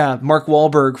 Yeah, Mark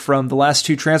Wahlberg from the last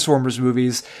 2 Transformers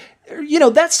movies.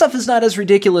 That stuff is not as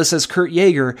ridiculous as Kurt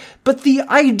Yeager, but the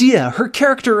idea, her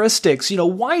characteristics,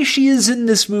 why she is in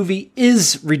this movie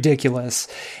is ridiculous.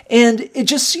 And it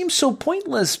just seems so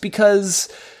pointless because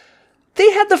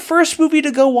they had the first movie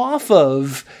to go off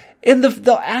of. And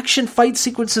the action fight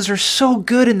sequences are so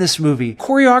good in this movie.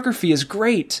 Choreography is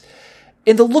great.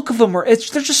 And the look of them they're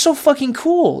just so fucking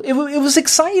cool. It was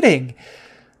exciting.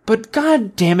 But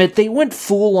god damn it, they went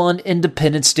full-on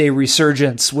Independence Day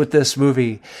resurgence with this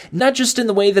movie. Not just in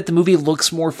the way that the movie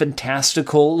looks more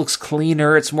fantastical, it looks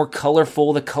cleaner, it's more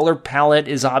colorful, the color palette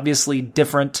is obviously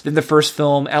different than the first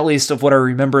film, at least of what I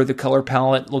remember, the color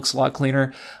palette looks a lot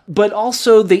cleaner. But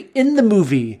also, they end the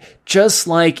movie just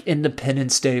like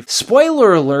Independence Day.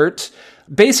 Spoiler alert,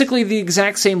 basically the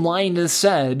exact same line is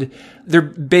said. They're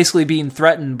basically being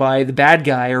threatened by the bad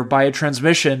guy or by a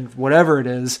transmission, whatever it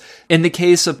is. In the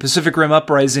case of Pacific Rim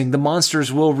Uprising, the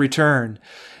monsters will return.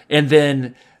 And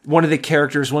then one of the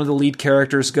lead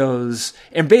characters goes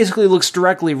and basically looks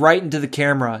directly right into the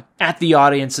camera at the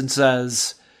audience and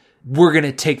says, "We're going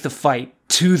to take the fight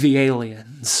to the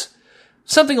aliens."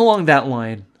 Something along that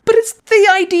line. But it's the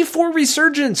ID4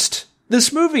 resurgenced.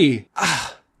 This movie.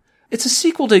 It's a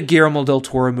sequel to a Guillermo del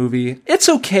Toro movie. It's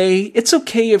okay. It's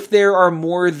okay if there are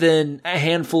more than a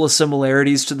handful of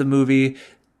similarities to the movie.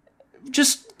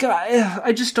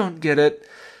 I just don't get it.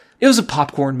 It was a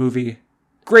popcorn movie.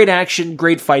 Great action,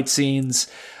 great fight scenes.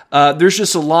 There's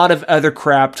just a lot of other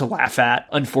crap to laugh at,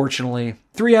 unfortunately.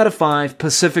 3 out of 5,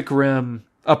 Pacific Rim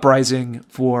Uprising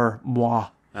for moi.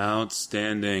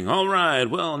 Outstanding. All right,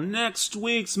 well, next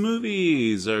week's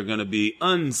movies are going to be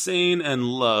Unsane and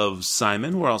Love,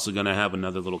 Simon. We're also going to have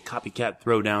another little copycat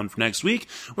throwdown for next week,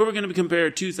 where we're going to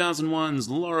compare 2001's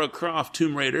Lara Croft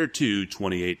Tomb Raider to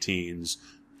 2018's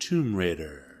Tomb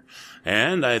Raider.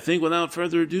 And I think without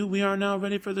further ado, we are now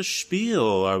ready for the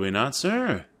spiel, are we not,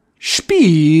 sir?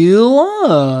 Spiel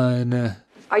on!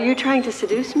 Are you trying to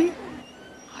seduce me?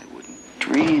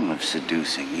 Dream of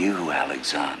seducing you,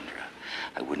 Alexandra.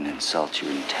 I wouldn't insult your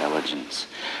intelligence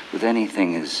with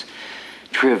anything as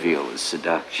trivial as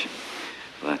seduction.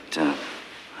 But I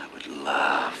would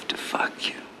love to fuck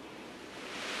you.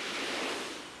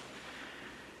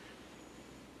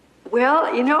 Well,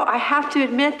 I have to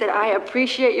admit that I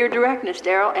appreciate your directness,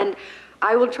 Daryl, and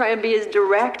I will try and be as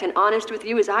direct and honest with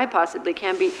you as I possibly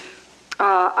can be.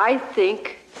 I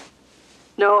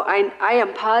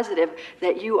am positive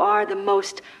that you are the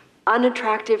most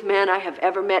unattractive man I have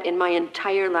ever met in my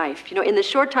entire life. In the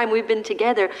short time we've been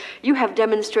together, you have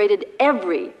demonstrated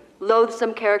every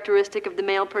loathsome characteristic of the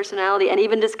male personality and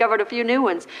even discovered a few new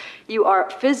ones. You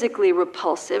are physically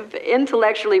repulsive,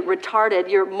 intellectually retarded,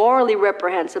 you're morally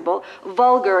reprehensible,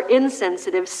 vulgar,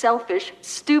 insensitive, selfish,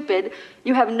 stupid.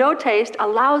 You have no taste, a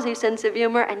lousy sense of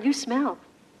humor, and you smell.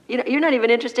 You're not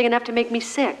even interesting enough to make me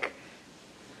sick.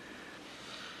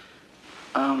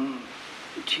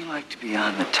 Would you like to be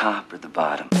on the top or the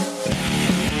bottom?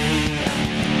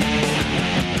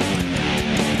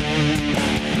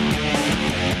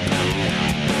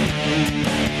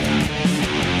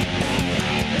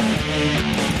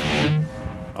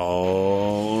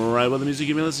 All right, well, the music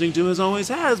you've been listening to, as always,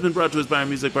 has been brought to us by our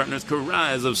music partners,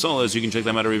 Cries of Solace. You can check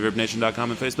them out at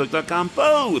ReverbNation.com and Facebook.com,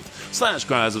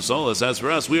 /Cries of Solace. As for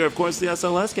us, we are, of course, the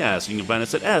SLS Cast. You can find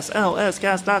us at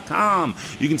SLScast.com.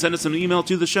 You can send us an email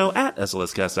to the show at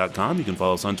SLScast.com. You can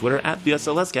follow us on Twitter at the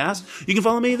SLS Cast. You can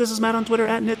follow me, this is Matt, on Twitter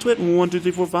at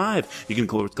NitTwit12345. You can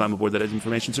climb aboard that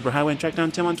information superhighway and track down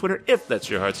Tim on Twitter if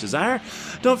that's your heart's desire.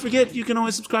 Don't forget, you can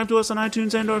always subscribe to us on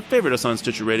iTunes and or favorite us on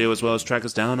Stitcher Radio, as well as track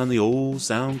us down on the old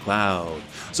SoundCloud.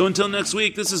 So until next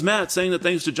week, this is Matt saying that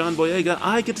thanks to John Boyega,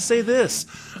 I get to say this.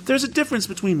 There's a difference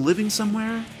between living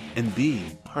somewhere and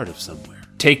being part of somewhere.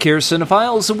 Take care,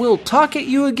 cinephiles, and we'll talk at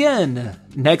you again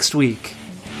next week.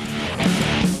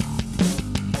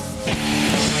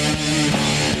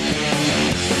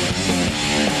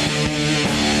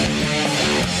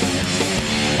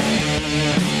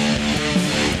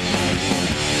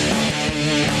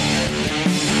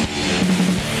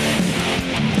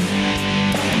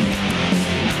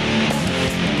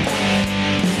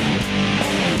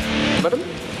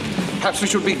 Perhaps we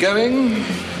should be going.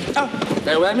 Oh,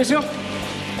 very well, monsieur.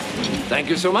 Thank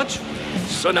you so much.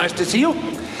 So nice to see you.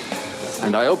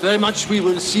 And I hope very much we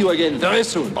will see you again very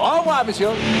soon. Au revoir,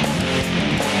 monsieur.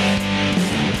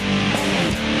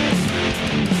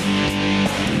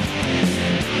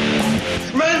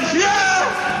 Monsieur!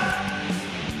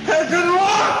 Has it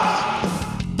worked?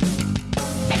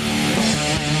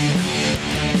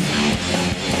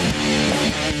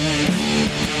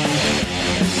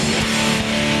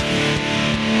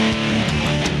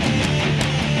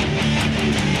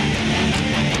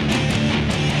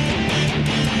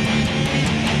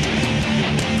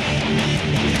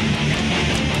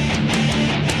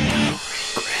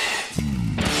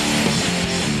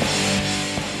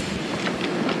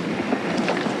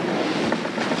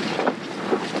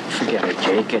 Forget it,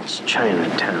 Jake. It's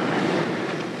Chinatown.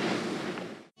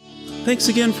 Thanks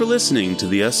again for listening to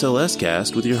the SLS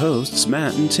Cast with your hosts,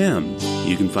 Matt and Tim.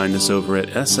 You can find us over at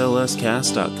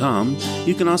slscast.com.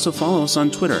 You can also follow us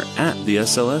on Twitter at the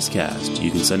SLScast.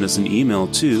 You can send us an email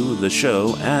to the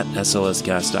show at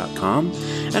slscast.com.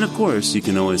 And of course, you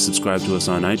can always subscribe to us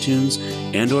on iTunes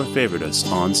and or favorite us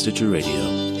on Stitcher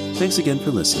Radio. Thanks again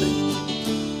for listening.